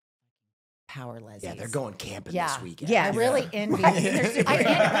power lesbians. Yeah, they're going camping Yeah. this weekend. Yeah. I really envy.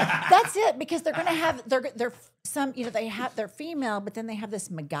 That's it, because they're going to have they're some, you know, they're female, but then they have this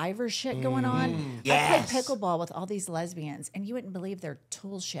MacGyver shit going on. Yes. I played pickleball with all these lesbians, and you wouldn't believe their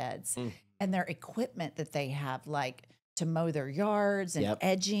tool sheds and their equipment that they have, like to mow their yards and Yep.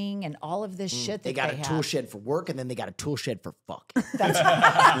 edging and all of this shit that They got a have. tool shed for work, and then they got a tool shed for fuck.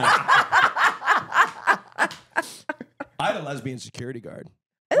 I had a lesbian security guard.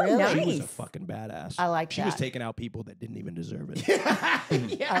 Oh, Really? She was a nice. fucking badass. I like She was that. taking out people that didn't even deserve it. I We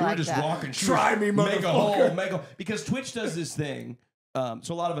like were just that. walking. She Try was me, make a motherfucker. hole, make a because Twitch does this thing. So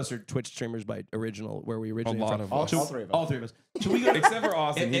a lot of us are Twitch streamers by original, where we originally. A lot from. of us. So- All three of us. All three of us. So we go. Except for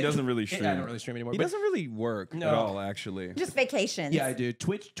Austin. And- He and- doesn't really stream. I don't really stream anymore. He but doesn't really work No. at all, actually. Just vacations. yeah, I do.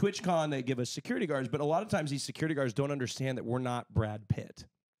 TwitchCon, they give us security guards, but a lot of times these security guards don't understand that we're not Brad Pitt,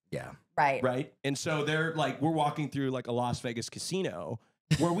 Yeah. Right. right? And so they're like, we're walking through like a Las Vegas casino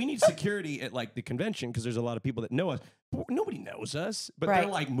where we need security at like the convention because there's a lot of people that know us. But nobody knows us, but they're Right.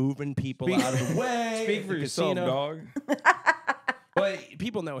 like moving people Speak- out of the way. Speak at for the yourself, casino. dog. Well,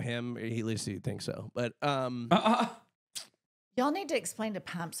 people know him. At least he thinks so. But Y'all need to explain to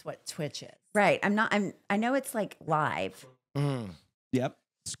Pumps what Twitch is. Right. I know it's like live. yep,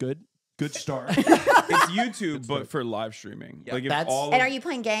 it's good. Good start. It's YouTube, but for live streaming. Yeah, like if that's- all And of- are you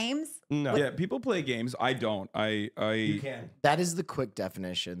playing games? No, yeah, people play games. I don't. you I can. That is the quick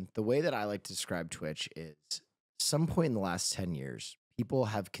definition. The way that I like to describe Twitch is some point in the last 10 years, people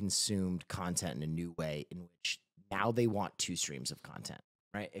have consumed content in a new way in which now they want two streams of content,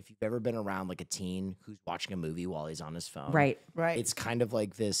 right? If you've ever been around like a teen who's watching a movie while he's on his phone, Right. Right. it's kind of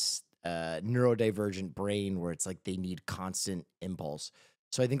like this neurodivergent brain where it's like they need constant impulse.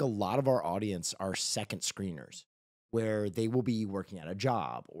 So I think a lot of our audience are second screeners where they will be working at a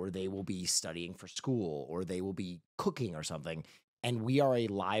job or they will be studying for school or they will be cooking or something. And we are a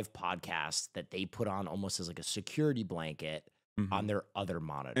live podcast that they put on almost as like a security blanket on their other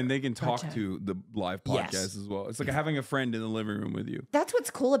monitor. and they can talk Gotcha. to the live podcast Yes. as well. It's like having a friend in the living room with you. That's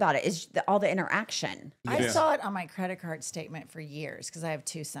what's cool about it is all the interaction. I Yeah. saw it on my credit card statement for years because I have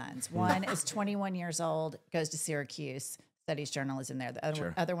two sons. One is 21 years old, goes to Syracuse, studies journalism there.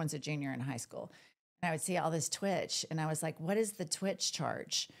 The other one's a junior in high school. And I would see all this Twitch, and I was like, what is the Twitch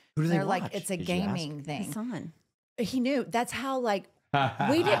charge? Who do they They're like, watch? it's a Did you ask? gaming thing. Hasan. He knew. That's how, like,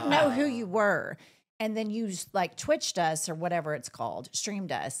 we didn't know who you were. And then you like Twitched us or whatever it's called,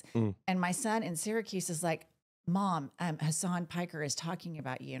 streamed us. And my son in Syracuse is like, Mom, Hasan Piker is talking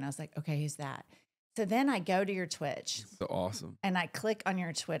about you. And I was like, okay, who's that? So then I go to your Twitch So awesome. and I click on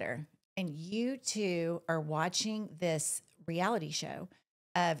your Twitter, and you two are watching this reality show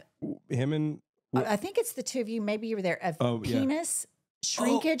of, Him and I think it's the two of you, maybe you were there, of Oh, yeah. penis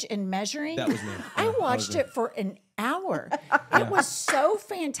shrinkage and measuring. that was me. I Yeah, that was watched me. it for an hour. It was so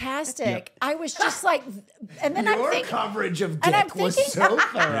fantastic. I was just like, and then Your I'm thinking, coverage of and I'm dick was thinking- so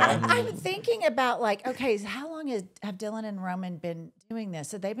thorough. I'm thinking about like, okay, so how long have Dylan and Roman been doing this?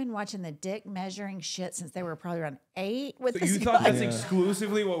 So they've been watching the dick measuring shit since they were probably around 8 with So this you thought guy. that's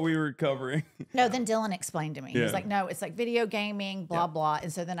exclusively what we were covering? No, then Dylan explained to me. He was Yeah. like, no, it's like video gaming, blah, blah.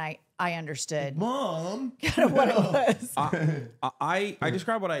 And so then I understood Mom. kind of what it was. I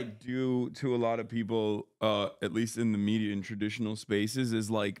describe what I do to a lot of people, at least in the media and traditional spaces, is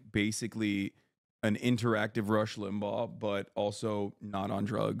like basically an interactive Rush Limbaugh, but also not on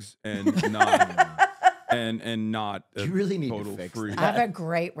drugs and not and not a You really need to total fix freak. I have a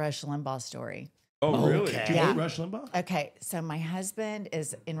great Rush Limbaugh story. Oh, really? Okay. Do you Yeah. hate Rush Limbaugh? Okay, so my husband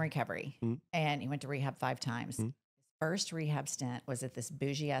is in recovery and he went to rehab 5 times. His first rehab stint was at this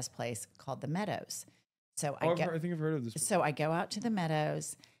bougie ass place called the Meadows. So I think I've heard of this. So I go out to the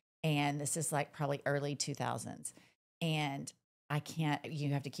Meadows, and this is like probably early 2000s. And you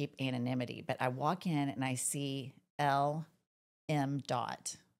have to keep anonymity, but I walk in and I see L.M.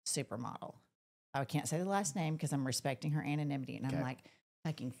 supermodel. I can't say the last name because I'm respecting her anonymity. And I'm like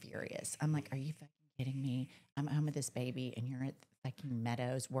fucking furious. I'm like, are you fucking kidding me? I'm home with this baby and you're at the fucking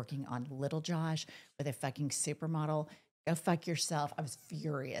Meadows working on little Josh with a fucking supermodel. Go fuck yourself. I was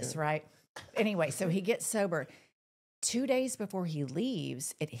furious, right? Anyway, so he gets sober. 2 days before he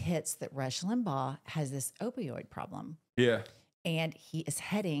leaves, it hits that Rush Limbaugh has this opioid problem. Yeah. And he is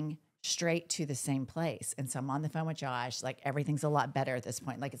heading straight to the same place. And so I'm on the phone with Josh. Like, everything's a lot better at this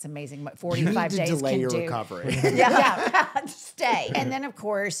point. Like, it's amazing what 45 you need to days delay can your do. recovery. Yeah. Stay. And then, of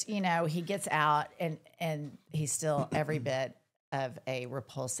course, he gets out and he's still every bit of a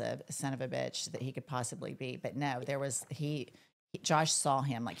repulsive son of a bitch that he could possibly be. But no, Josh saw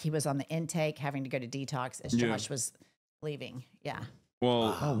him. Like, he was on the intake having to go to detox as Josh was leaving. Yeah.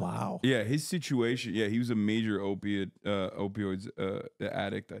 Well, Oh, wow. yeah, his situation. Yeah, he was a major opioids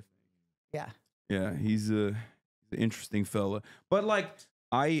addict. I think. Yeah. Yeah, he's an interesting fella. But like,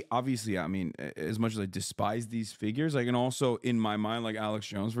 I mean, as much as I despise these figures, I can also, in my mind, like Alex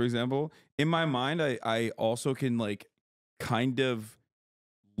Jones, for example, in my mind, I also can like kind of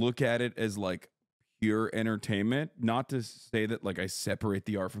look at it as like pure entertainment. Not to say that like I separate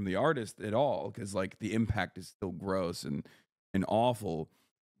the art from the artist at all, because like the impact is still gross and awful.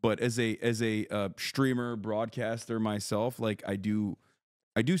 But as a streamer, broadcaster myself, like I do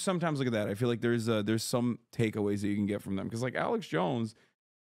sometimes look at that. I feel like there's some takeaways that you can get from them, because like Alex Jones,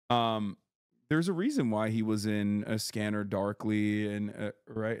 there's a reason why he was in a Scanner Darkly and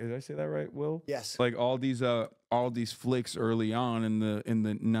right? Did I say that right, Will? Yes. Like all these flicks early on in the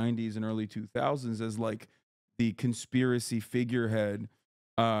 90s and early 2000s as like the conspiracy figurehead,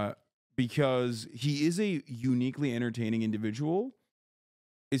 because he is a uniquely entertaining individual.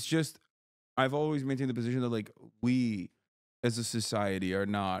 It's just, I've always maintained the position that like we as a society are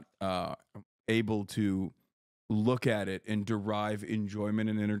not able to look at it and derive enjoyment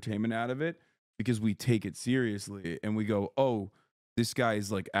and entertainment out of it, because we take it seriously and we go, oh, this guy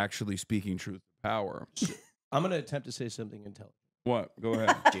is like actually speaking truth to power. I'm going to attempt to say something intelligent. What? Go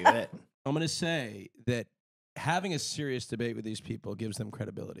ahead. Do it. I'm going to say that having a serious debate with these people gives them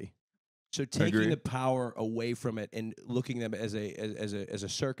credibility. So taking agree. the power away from it and looking at them as a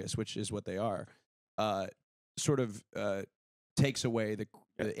circus, which is what they are, sort of takes away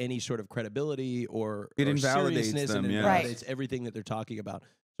any sort of credibility or invalidates seriousness them, and yeah. invalidates everything that they're talking about.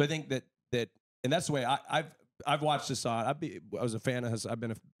 So I think that and that's the way I've watched Hasan. I was a fan of Hasan. I've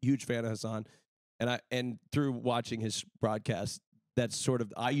been a huge fan of Hasan, and through watching his broadcast, that's sort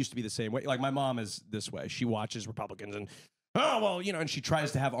of, I used to be the same way. Like my mom is this way. She watches Republicans and, oh, well, and she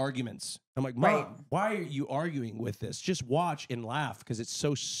tries to have arguments. I'm like, Mom, why are you arguing with this? Just watch and laugh because it's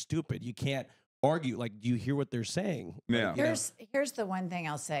so stupid. You can't argue. Like, do you hear what they're saying? Yeah. Like, Here's the one thing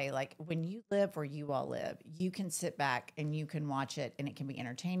I'll say. Like, when you live where you all live, you can sit back and you can watch it and it can be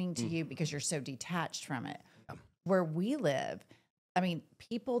entertaining to you because you're so detached from it. Yeah. Where we live, I mean,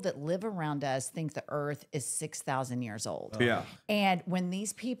 people that live around us think the earth is 6,000 years old. Yeah. And when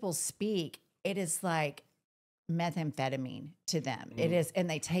these people speak, it is like methamphetamine to them. It is, and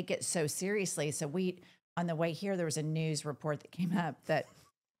they take it so seriously. So on the way here, there was a news report that came up that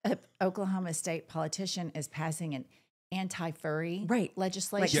an Oklahoma state politician is passing an anti-furry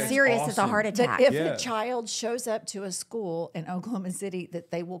legislation. Like serious as a heart attack. That if the child shows up to a school in Oklahoma City,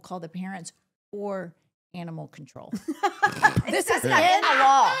 that they will call the parents or animal control. This is in the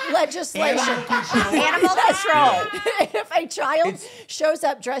law legislation. Animal control. If a child shows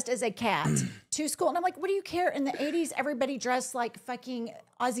up dressed as a cat to school, and I'm like, what do you care? In the 80s, everybody dressed like fucking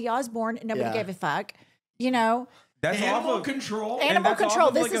Ozzy Osbourne. And nobody gave a fuck. That's Animal off of, control. and Animal that's off control.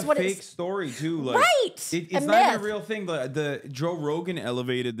 of, this like is a what fake it's story too. Like, right. it's a not even a myth. real thing. The Joe Rogan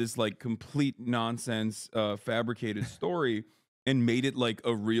elevated this like complete nonsense, fabricated story and made it like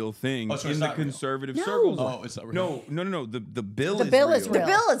a real thing Oh, so in it's the not real. conservative No. circles. Oh, it's not real. No. The bill The is bill real. is The real.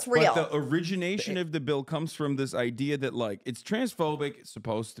 bill is real. But the origination of the bill comes from this idea that like it's transphobic. It's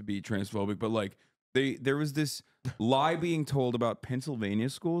supposed to be transphobic, but like there was this lie being told about Pennsylvania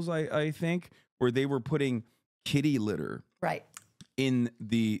schools, I think, where they were putting kitty litter Right. in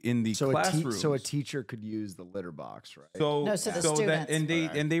the classroom. So a teacher could use the litter box, right? So, No, so the that,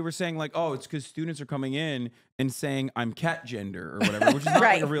 students. and they were saying like, oh, it's because students are coming in and saying I'm cat gender or whatever, which is not like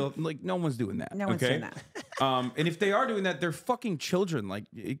Right. a real like no one's doing that. No one's okay? doing that. And if they are doing that, they're fucking children. Like,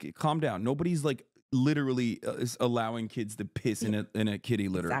 calm down. Nobody's like literally is allowing kids to piss in a kitty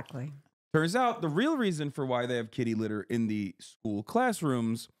litter. Exactly. Turns out the real reason for why they have kitty litter in the school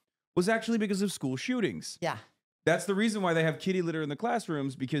classrooms was actually because of school shootings. Yeah. That's the reason why they have kitty litter in the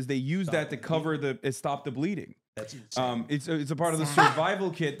classrooms, because they use that to cover stop the bleeding. That's insane. It's a part of the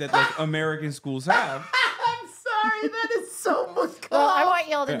survival kit that like American schools have. I'm sorry, that is so macabre. Well, I want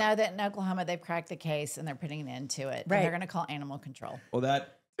y'all to know that in Oklahoma they've cracked the case and they're putting an end to it. And Right. they're going to call animal control. Well,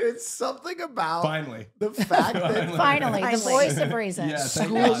 that It's something about finally. the fact that Finally, the voice of reason. Yeah, thank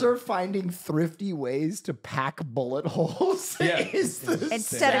schools God. are finding thrifty ways to pack bullet holes. Yeah. is the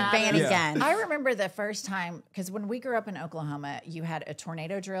Instead of banning Yeah. guns. I remember the first time, because when we grew up in Oklahoma, you had a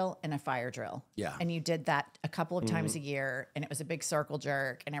tornado drill and a fire drill. Yeah. And you did that a couple of times a year, and it was a big circle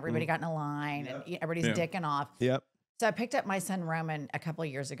jerk, and everybody got in a line, and everybody's Yeah. dicking off. Yep. So I picked up my son Roman a couple of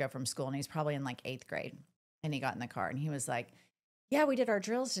years ago from school, and he's probably in like 8th grade. And he got in the car, and he was like, yeah, we did our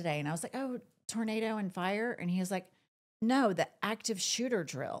drills today. And I was like, oh, tornado and fire? And he was like, no, the active shooter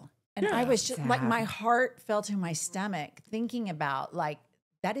drill. And I was just like, Sad. my heart fell to my stomach thinking about like,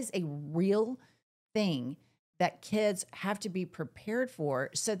 that is a real thing that kids have to be prepared for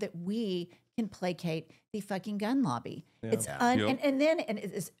so that we can placate the fucking gun lobby. It's Yep. and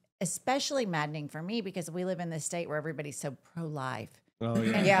it is especially maddening for me because we live in this state where everybody's so pro-life Oh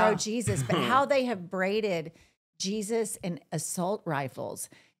and Yeah. pro-Jesus, but how they have braided Jesus and assault rifles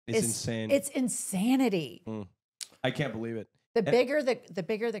It's is insane. It's insanity. I can't believe it. The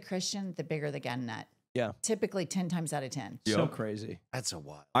bigger the Christian, the bigger the gun nut. Yeah. Typically 10 times out of 10. So Yep. crazy. That's a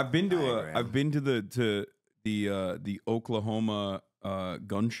what? I've been to Diagram. the Oklahoma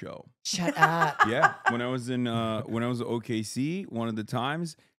gun show. Shut up. Yeah, when I was at OKC, one of the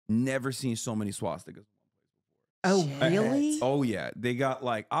times, never seen so many swastikas. Oh, Shit. really? Oh yeah, they got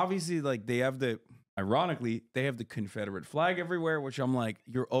like obviously like they have the Confederate flag everywhere, which I'm like,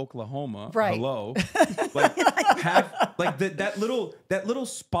 you're Oklahoma, Right. hello, like have like that little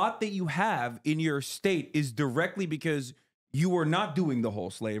spot that you have in your state is directly because you are not doing the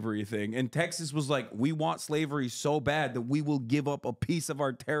whole slavery thing, and Texas was like, we want slavery so bad that we will give up a piece of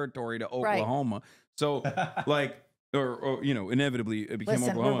our territory to Right. Oklahoma. So like, or you know, inevitably it became Listen,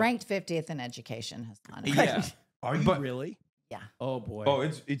 Oklahoma. we're ranked 50th in education, Hasan. Yeah. Are you really? Yeah. Oh boy. Oh,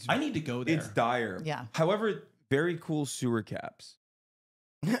 it's I need to go there. it's dire. Yeah. However, very cool sewer caps.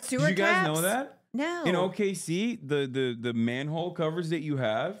 Sewer Did you guys know caps? that? No. In OKC, the manhole covers that you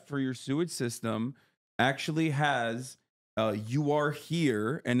have for your sewage system actually has you are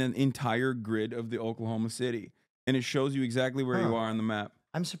here and an entire grid of the Oklahoma City, and it shows you exactly where you Huh. are on the map.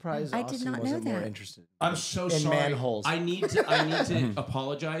 I'm surprised I did Austin not know wasn't more that. interested. I'm so In sorry. manholes. I need to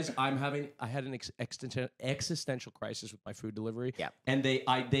apologize. I had an existential crisis with my food delivery. Yeah. And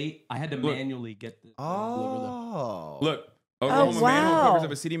I had to Look. manually get the Oh, Look, Oklahoma manhole wow. covers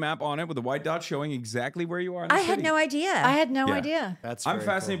have a city map on it with a white dot showing exactly where you are in the I city. had no idea. I had no Yeah. idea. that's. I'm very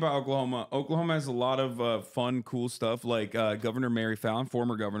fascinated cool. by Oklahoma. Oklahoma has a lot of fun, cool stuff. Like Governor Mary Fallon,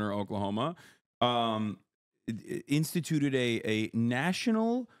 former governor of Oklahoma, instituted a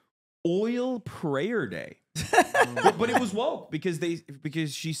national oil prayer day. but it was woke because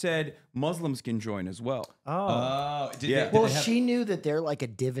she said Muslims can join as well. Oh, did Yeah. they, did well, they have- she knew that they're like a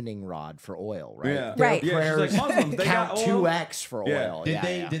divining rod for oil, right? Yeah. Their Right. Yeah, she's prayers like Muslims. They count got oil. 2x for Yeah. oil.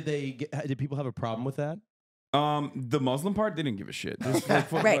 did people have a problem with that? The Muslim part, they didn't give a shit. There's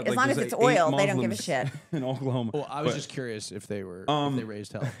like, Right, as long there's as it's like oil, 8 they don't give a Muslims shit. in Oklahoma. Well, I was But- just curious if they were Um, if they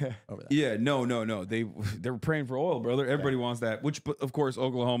raised hell over that. Yeah, no. They were praying for oil, brother. Everybody wants that. Which, but of course,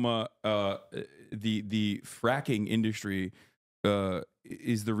 Oklahoma, the fracking industry,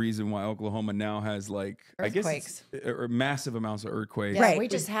 is the reason why Oklahoma now has like I guess it's, massive amounts of earthquakes. Yeah, Right. we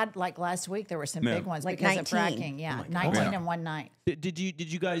just had like last week there were some Yeah. big ones Like because 19. of fracking. Yeah, my God. 19 Yeah. in one night. Did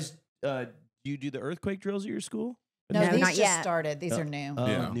you guys you do the earthquake drills at your school? No, No, these not just yet. started. These are new.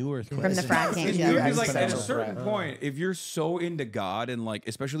 Yeah. New earthquake. From the fracking. It's Yeah. weird because, like, at a Exponential certain threat. point, if you're so into God and like,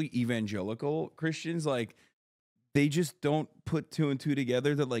 especially evangelical Christians, like, they just don't put 2 and 2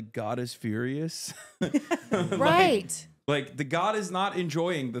 together that like God is furious. Right. Like the God is not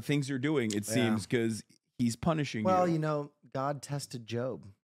enjoying the things you're doing, it seems, because he's punishing you. Well, you know, God tested Job.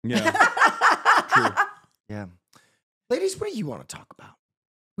 Yeah. True. Yeah. Ladies, what do you want to talk about?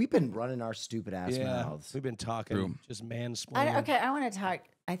 We've been running our stupid ass mouths. We've been talking, True. just mansplaining. Okay, I want to talk.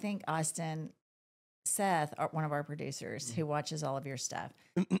 I think Seth, one of our producers who watches all of your stuff,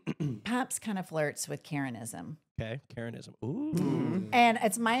 Pumps kind of flirts with karen-ism. Okay, karen-ism. Ooh. And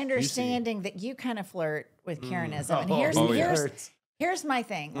it's my understanding that you kind of flirt with karen-ism. And here's my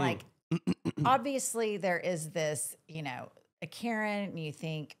thing. Like, obviously there is this, you know, a Karen, and you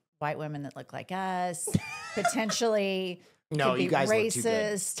think white women that look like us, potentially No, could be you guys racist.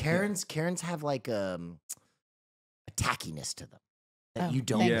 look too good. Karens have like a tackiness to them that you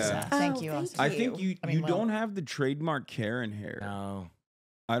don't thank possess. Thank you. thank Austin. I think you I mean, well- don't have the trademark Karen hair. No.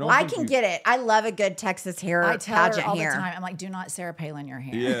 I don't. Well, I think can you- get it. I love a good Texas hair I tell her pageant all hair. the time. I'm like, do not Sarah Palin your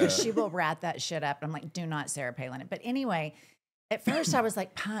hair. Yeah. Because she will rat that shit up. I'm like, do not Sarah Palin it. But anyway, at first I was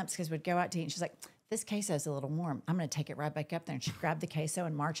like, Pumps, because we'd go out to eat. And she's like, this queso's a little warm. I'm going to take it right back up there. And she'd grab the queso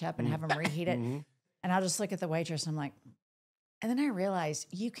and march up and have them reheat it. And I'll just look at the waitress and I'm like, and then I realized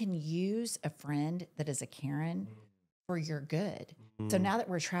you can use a friend that is a Karen for your good. So now that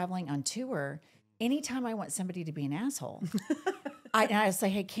we're traveling on tour, anytime I want somebody to be an asshole, I say,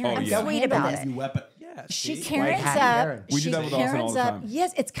 hey, Karen, Oh, go yeah. Sweet handle about it. it. You weapon. Yeah. She see? Karen's hat up. Karen. We do She that with Austin all Karen's the up. time.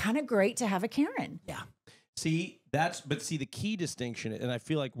 Yes, it's kind of great to have a Karen. Yeah. See, the key distinction, and I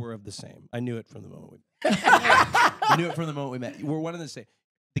feel like we're of the same. I knew it from the moment I knew it from the moment we met. We're one and the same.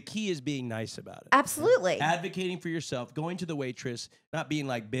 The key is being nice about it. Absolutely. Advocating for yourself, going to the waitress, not being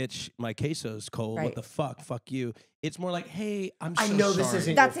like, bitch, my queso's cold. What Right. the fuck? Fuck you. It's more like, hey, I'm so I know sorry. this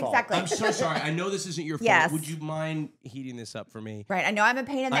isn't That's your fault. exactly. I'm so sorry. I know this isn't your fault. Yes. Would you mind heating this up for me? Right. I know I'm a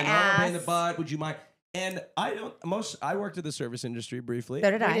pain in the I know ass. I'm a pain in the butt. Would you mind? And I worked at the service industry briefly.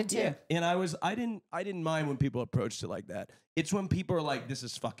 So did I. did too. Yeah, and I didn't mind when people approached it like that. It's when people are like, "This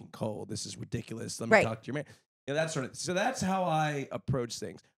is fucking cold. This is ridiculous. Let me Right. talk to your man." You know, that sort of. So that's how I approach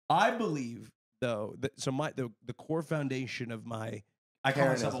things. I believe, though, that the core foundation of I call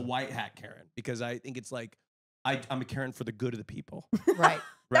myself a Karen-ism. white hat Karen because I think it's like I'm a Karen for the good of the people. Right.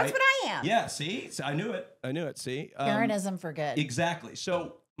 Right? That's what I am. Yeah. See, so I knew it. See, Karenism for good. Exactly.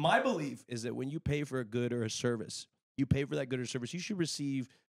 So my belief is that when you pay for a good or a service, you pay for that good or service, you should receive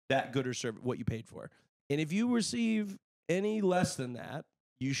that good or service, what you paid for. And if you receive any less than that,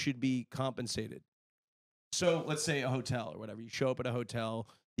 you should be compensated. So let's say a hotel or whatever. You show up at a hotel,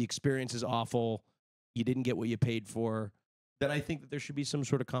 the experience is awful, you didn't get what you paid for, then I think that there should be some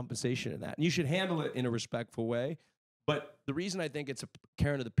sort of compensation in that. And you should handle it in a respectful way. But the reason I think it's a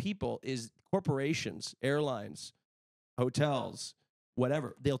Karen of the people is corporations, airlines, hotels,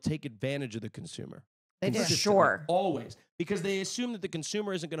 whatever, they'll take advantage of the consumer. They do. Consistently, Sure. always, because they assume that the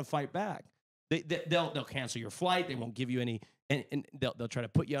consumer isn't going to fight back. They'll cancel your flight. They won't give you any, and they'll try to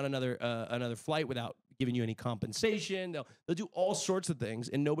put you on another flight without giving you any compensation. They'll do all sorts of things,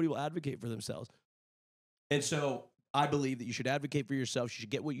 and nobody will advocate for themselves. And so I believe that you should advocate for yourself. You should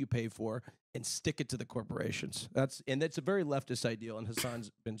get what you pay for and stick it to the corporations. That's a very leftist ideal, and Hasan's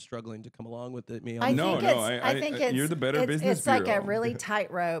been struggling to come along with me on I that. think it's you're the better it's, business It's like a bureau. really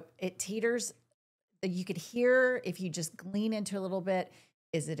tightrope. It teeters. You could hear if you just lean into a little bit.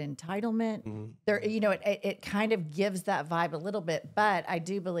 Is it entitlement? There, it kind of gives that vibe a little bit. But I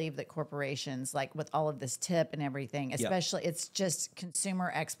do believe that corporations, like with all of this tip and everything, especially it's just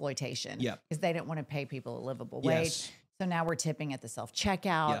consumer exploitation. Yep. Because they don't want to pay people a livable wage. Yes. So now we're tipping at the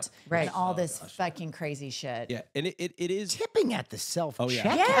self-checkout Right. and all this fucking crazy shit. Yeah, and it is. Tipping at the self-checkout.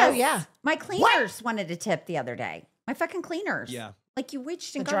 yeah. Yes. Oh, yeah. My cleaners wanted a tip the other day. My fucking cleaners. Yeah. Like you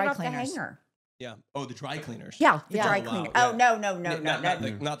reached and The got dry it off cleaners. the hanger. Yeah. Oh, the dry cleaners. Yeah, the Yeah. dry Oh, wow. cleaner. Yeah. Oh no.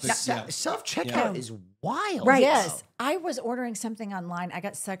 Not the Self-checkout is wild. Right. Yes, I was ordering something online. I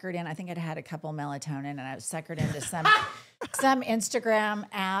got suckered in. I think I'd had a couple melatonin, and I was suckered into some Instagram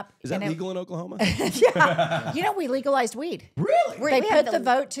app. Is that and legal in Oklahoma? We legalized weed. Really? They we put had the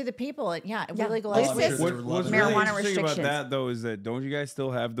vote to the people. And we legalized I'm weed. sure What, they were what's loving really marijuana interesting about restrictions. that though is that don't you guys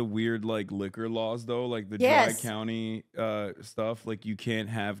still have the weird like liquor laws though, like the Yes. dry county stuff? Like you can't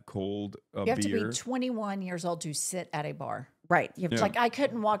have cold You have beer. to be 21 years old to sit at a bar. Right. You have to Like I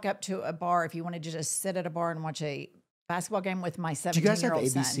couldn't walk up to a bar if you wanted to just sit at a bar and watch a basketball game with my Do you guys have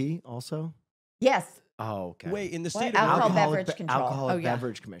 17-year-old son. ABC also? Yes. Oh, okay. Wait, in the What? state of Alcohol Oregon, beverage control. Alcoholic Oh, yeah.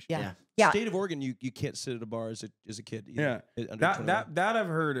 beverage commission. Yeah. Yeah. Yeah. state of Oregon, you can't sit at a bar as a kid. Yeah, Either, under that 21. that I've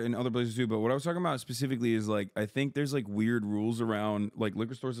heard in other places too. But what I was talking about specifically is like I think there's like weird rules around like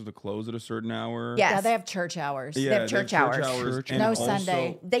liquor stores have to close at a certain hour. Yes. Yeah, they have church hours. yeah, have church hours. and No also-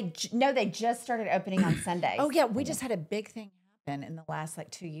 Sunday. They just started opening on Sundays. Oh yeah, we just had a big thing happen in the last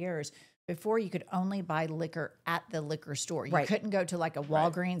like 2 years. Before you could only buy liquor at the liquor store. You Right. couldn't go to like a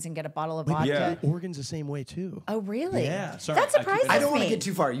Walgreens and get a bottle of Wait, but vodka. Oregon's the same way too. Oh really? Yeah, sorry. That surprises I don't want to me. get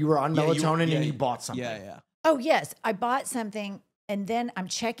too far. You were on Yeah, you- melatonin yeah, and you bought something. Yeah. Oh yes, I bought something and then I'm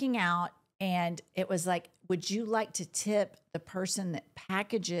checking out and it was like, would you like to tip the person that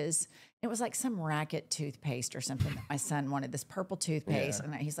packages? It was like some racket toothpaste or something that my son wanted, this purple toothpaste.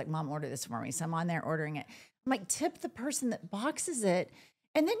 And he's like, Mom, order this for me. So I'm on there ordering it. I'm like, tip the person that boxes it.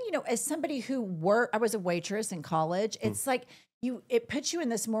 And then, you know, as somebody who I was a waitress in college, it's like it puts you in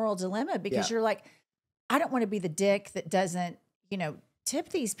this moral dilemma because you're like, I don't want to be the dick that doesn't, you know, tip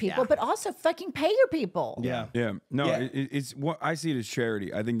these people, but also fucking pay your people. Yeah. Yeah, no, Yeah. it's what I see it as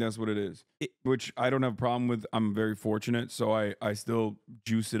charity. I think that's what it is, which I don't have a problem with. I'm very fortunate, so I still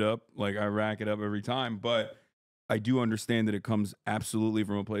juice it up, like I rack it up every time. But I do understand that it comes absolutely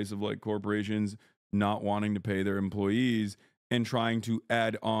from a place of like corporations not wanting to pay their employees and trying to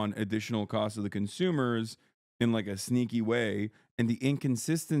add on additional costs to the consumers in like a sneaky way. And the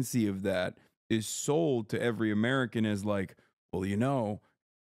inconsistency of that is sold to every American as like, well,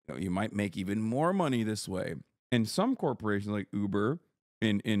 you might make even more money this way. And some corporations like Uber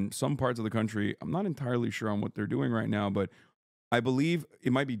in some parts of the country, I'm not entirely sure on what they're doing right now, but I believe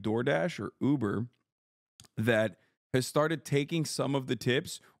it might be DoorDash or Uber that has started taking some of the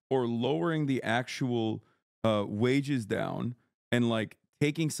tips or lowering the actual wages down and like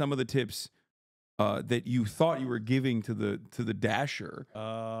taking some of the tips that you thought you were giving to the dasher.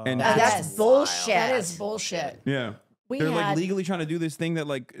 And That's bullshit. That is bullshit. yeah. We They're like had, legally trying to do this thing that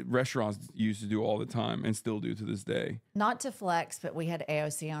like restaurants used to do all the time and still do to this day. not to flex, but we had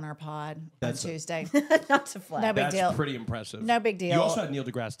AOC on our pod That's on Tuesday. Not to flex. No big That's deal. pretty impressive. No big deal. You also had Neil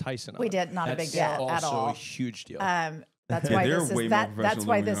deGrasse Tyson on. We it. did, not a big That's deal at also all. a huge deal. That's Yeah, why they're this way is more that's professional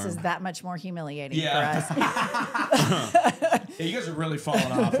why than we this are. is that much more humiliating Yeah. for us. Yeah, you guys are really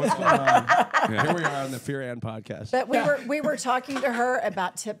falling off. What's going on? Here we are on the Fear Ann podcast. But we were talking to her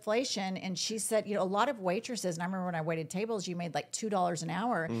about tip-flation, and she said, you know, a lot of waitresses, and I remember when I waited tables, you made like $2 an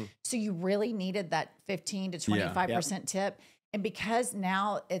hour, so you really needed that 15 to 25% tip. And because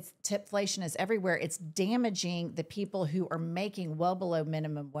now tip-flation is everywhere, it's damaging the people who are making well below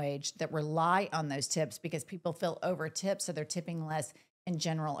minimum wage that rely on those tips because people feel over-tipped, so they're tipping less in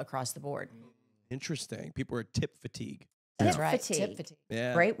general across the board. Interesting. People are tip fatigue. That's Tip right. fatigue. Tip fatigue.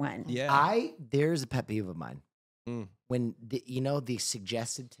 Yeah. Great one. Yeah. There's a pet peeve of mine. Mm. When the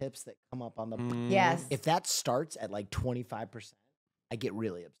suggested tips that come up on the Yes. if that starts at like 25%, I get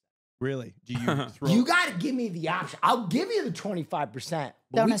really upset. Really? Do you throw? You got to give me the option. I'll give you the 25%,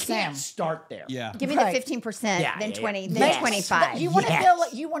 but Don't we assume. can't start there. Yeah. Give me Right. the 15%, Yeah, then yeah, 20, yeah. then Yes. 25. You want to Yes. feel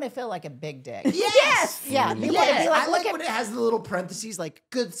like you want to feel like a big dick. Yes. Yeah, you Yes. want to be like, I look like at when it has the little parentheses like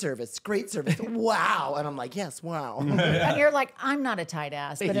good service, great service, wow. And I'm like, yes, wow. and you're like, I'm not a tight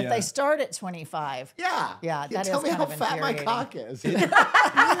ass. But if Yeah. they start at 25, yeah. Yeah, that Tell is me kind how of fat my infuriating. cock is.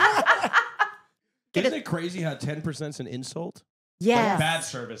 Isn't it crazy how 10% is an insult? Yes. Bad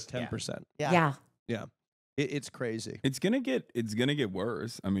service, 10%. Yeah. Yeah. It's crazy. It's gonna get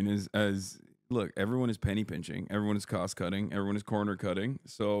worse. I mean, as look, everyone is penny pinching, everyone is cost cutting, everyone is corner cutting.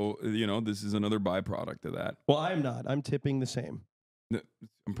 So you know, this is another byproduct of that. Well, I'm not. I'm tipping the same.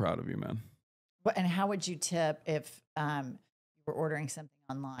 I'm proud of you, man. and how would you tip if you were ordering something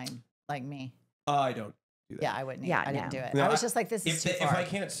online like me? I don't do that. Yeah, I wouldn't. Yeah, I didn't no. do it. No, I was just like, this is too If far. I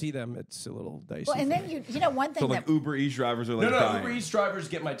can't see them, it's a little dicey. Well, and for then me. you know one thing So like that Uber Eats drivers are like No, dying. Uber Eats drivers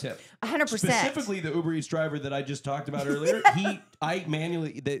get my tip. 100%. Specifically, the Uber Eats driver that I just talked about earlier. I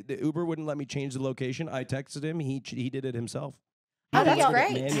manually the Uber wouldn't let me change the location. I texted him. He did it himself. How do, That's y'all,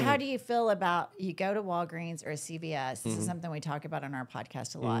 great. Manually. how do you feel about you go to Walgreens or a CVS? This is something we talk about on our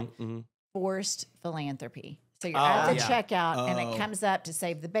podcast a lot. Forced philanthropy. So you're at the checkout and it comes up to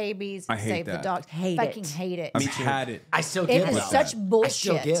save the babies, I hate save the that. dogs. Hate Fucking it. hate it. I've had it. I still It give is though. such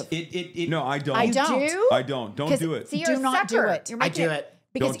bullshit. I still give. It No, I don't. I You don't. do? I don't. Don't 'Cause do it. So you're Do a not do sucker. it. You're I making do it.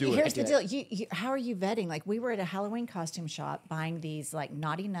 Because Don't do it. here's I the do deal. How are you vetting? Like we were at a Halloween costume shop buying these like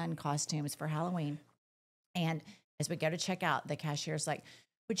naughty nun costumes for Halloween. And as we go to check out, the cashier's like,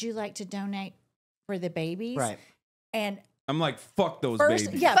 would you like to donate for the babies? Right. And I'm like, fuck those first,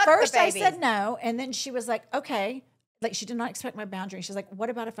 babies. yeah, Fuck the first I babies. said no. And then she was like, okay. Like she did not expect my boundary. She's like, what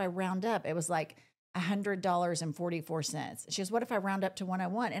about if I round up? It was like $100.44. She goes, what if I round up to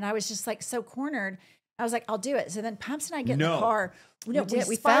 101? And I was just like so cornered. I was like, I'll do it. So then Pumps and I get in No. the car. No, we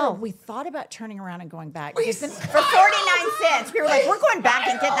spiraled. fell. We thought about turning around and going back. For 49 cents. We were like, we're going back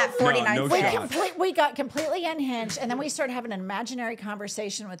and get that 49 no cents. shot. We got completely unhinged, and then we started having an imaginary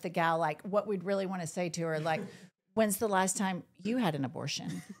conversation with the gal, like what we'd really want to say to her, like, "When's the last time you had an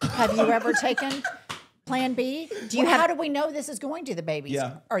abortion? Have you ever taken Plan B? How do we know this is going to the babies?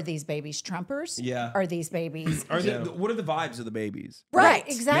 Yeah. Are these babies Trumpers? Yeah. Are these babies What are the vibes of the babies? right?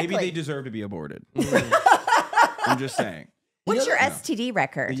 Exactly. Maybe they deserve to be aborted. I'm just saying. What's your STD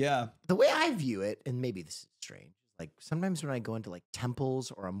record? Yeah. The way I view it, and maybe this is strange, like sometimes when I go into like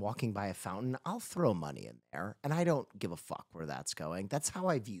temples or I'm walking by a fountain, I'll throw money in there and I don't give a fuck where that's going. That's how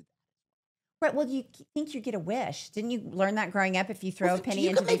I view that. Right. Well, you think you get a wish. Didn't you learn that growing up? If you throw a penny You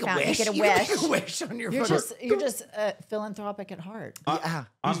into can the make fountain, you get a You can wish. make a wish on your You're foot. just philanthropic at heart. Yeah.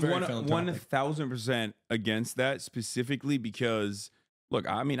 I'm very one philanthropic. 1,000% against that, specifically because, look,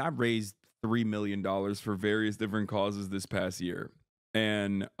 I mean, I raised $3 million for various different causes this past year,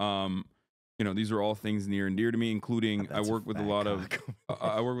 and you know, these are all things near and dear to me, including I work with a lot of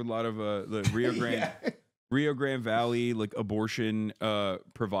the Rio Grande Valley like abortion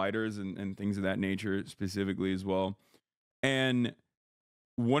providers and things of that nature specifically as well. And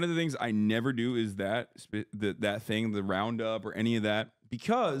one of the things I never do is that thing, the roundup or any of that,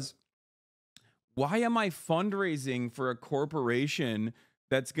 because why am I fundraising for a corporation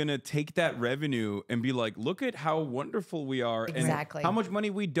that's going to take that revenue and be like, look at how wonderful we are Exactly. and how much money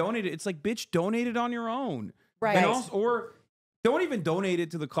we donated. It's like, bitch, donate it on your own. Right. And also, or don't even donate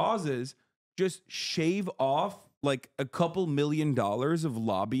it to the causes. Just shave off like a couple $1 million of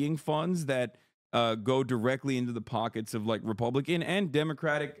lobbying funds that go directly into the pockets of like Republican and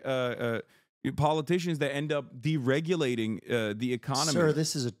Democratic politicians that end up deregulating the economy. Sir,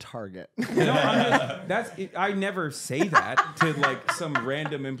 this is a target. No, I never say that to like some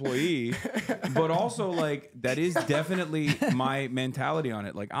random employee, but also like that is definitely my mentality on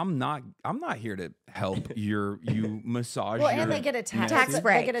it. Like I'm not here to help you massage. Well, your and they get a tax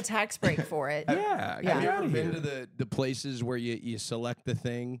break. They get a tax break for it. Yeah, Yeah. get Have you out ever of been here. to the places where you select the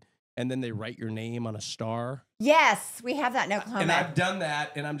thing and then they write your name on a star? Yes, we have that in Oklahoma. And I've done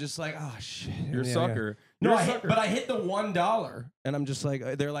that, and I'm just like, oh shit, You're a sucker. No, You're a I sucker. but I hit the $1, and I'm just like,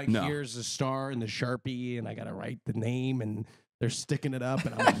 they're like, No. here's the star and the Sharpie, and I gotta write the name, and they're sticking it up,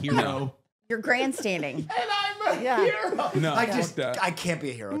 and I'm a hero. You're grandstanding. And I'm a Yeah. hero. No, I fuck just, that. I can't be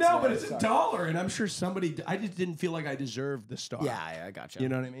a hero. No, today, but it's so. $1, and I'm sure somebody. I just didn't feel like I deserved the star. Yeah, I gotcha. You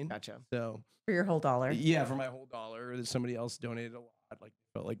know what I mean? Gotcha. So For your whole dollar. yeah, for my whole $1, that somebody else donated a lot. Like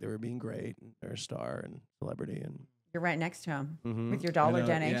felt like they were being great, and they're a star and celebrity, and You're right next to him Mhm. with your I dollar know,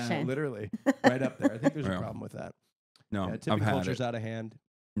 donation. Yeah, literally, right up there. I think there's a Yeah. problem with that. No, Yeah, I've tipping had culture's it. out of hand.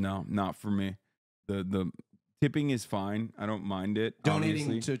 No, not for me. The tipping is fine. I don't mind it. Donating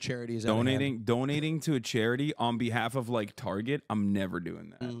obviously. to charities. out of hand. Donating to a charity on behalf of like Target. I'm never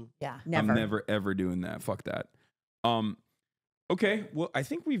doing that. Yeah. Never. I'm never ever doing that. Fuck that. Okay. Well, I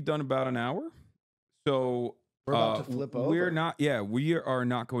think we've done about an hour. So We're about to flip over. we are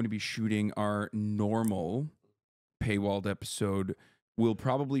not going to be shooting our normal paywalled episode. We'll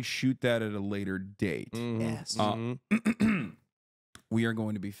probably shoot that at a later date. Mhm. Yes. Mhm. We are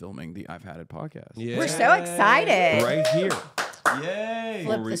going to be filming the I've Had It podcast. Yeah. We're so excited. Right here. Yay!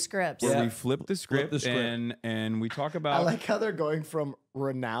 Flip Where the scripts. Where Yeah. we flip the script, the script. and we talk I about like how they're going from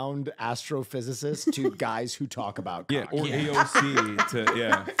renowned astrophysicists to guys who talk about yeah, cock. or AOC to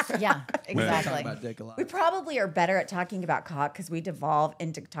Yeah, Talk exactly. about dick a lot. We probably are better at talking about cock because we devolve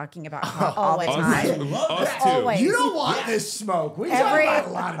into talking about cock all the Always. time. us too. Always. You don't want this smoke. We Every- talk about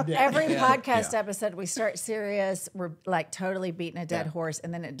a lot of dick. Every podcast episode, we start serious. We're like totally beating a dead Yeah. horse,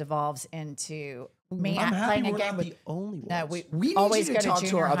 and then it devolves into me I'm happy playing a we're game not with. the only ones. No, we We need always you go to talk to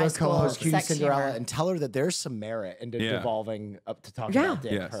junior our high other school co-host, Cutie sex Cinderella, humor. and tell her that there's some merit into Yeah. devolving up to talking Yeah. about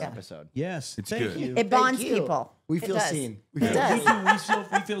dick Yes. per Yeah. episode. Yes, It's thank good. you. It bonds Thank you. people. We It feel does. seen. We It feel does. seen.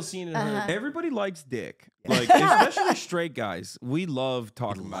 we feel seen and heard. Everybody likes dick. Like especially straight guys. We love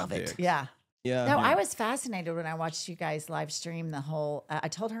talking about love it. dick. Yeah. Yeah. No, I was fascinated when I watched you guys live stream the whole. I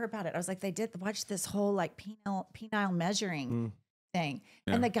told her about it. I was like, they did watch this whole like penile measuring thing,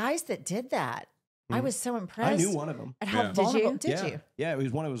 Yeah. and the guys that did that, I was so impressed. I knew one of them. At how Yeah. vulnerable Did did yeah. you? Yeah, it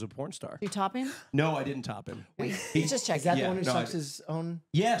was one. It was a porn star. You top him? No, I didn't top him. He's just checking. Is that Yeah, the one who no, I sucks did. his own?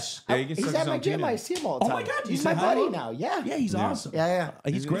 Yes. Yeah, you can He's suck at his my own gym. penis. I see him all the Oh time. my God, you he's say my hi to buddy him? now. Yeah. Yeah, he's Yeah. awesome. Yeah.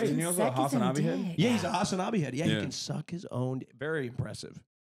 He's great. Isn't he also a Suck his own Hasanabi head? dick. Yeah, he's a Hasanabi head. Yeah, Yeah. he can suck his own. Very impressive.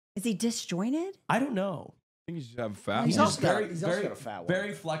 Is he disjointed? I don't know. I think you should have fat. He's ones. also got- very, he's also very, got a fat one.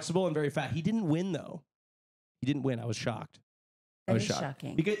 very flexible and very fat. He didn't win though. He didn't win. I was shocked. I That was is shocked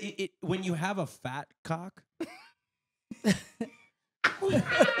shocking. because when you have a fat cock,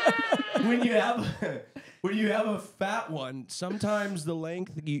 when you have a fat one, sometimes the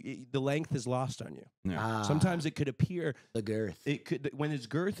length is lost on you. Yeah. Sometimes it could appear the girth. it could when it's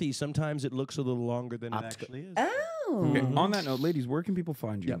girthy. Sometimes it looks a little longer than it actually is. Oh. Okay, on that note, ladies, where can people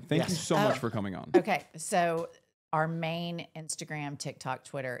find you? Yeah. Thank you Yes. so much for coming on. Okay, so our main Instagram, TikTok,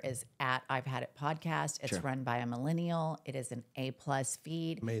 Twitter is at ivehadit podcast. It's run by a millennial. It is an A+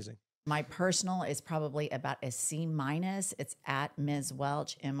 feed. Amazing. My personal is probably about a C-. It's at Ms.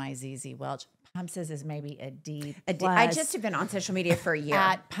 Welch, MIZZ Welch. Pumps's is maybe a D+. I just have been on social media for a year.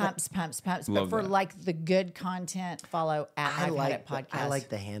 At pumps. But Love for that. like the good content, follow at I I've like Had It podcast. I like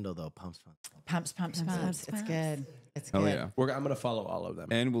the handle though. Pumps. pumps. It's good. It's Hell good. yeah. I'm gonna follow all of them.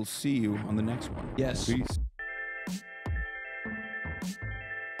 And we'll see you on the next one. Yes. Peace.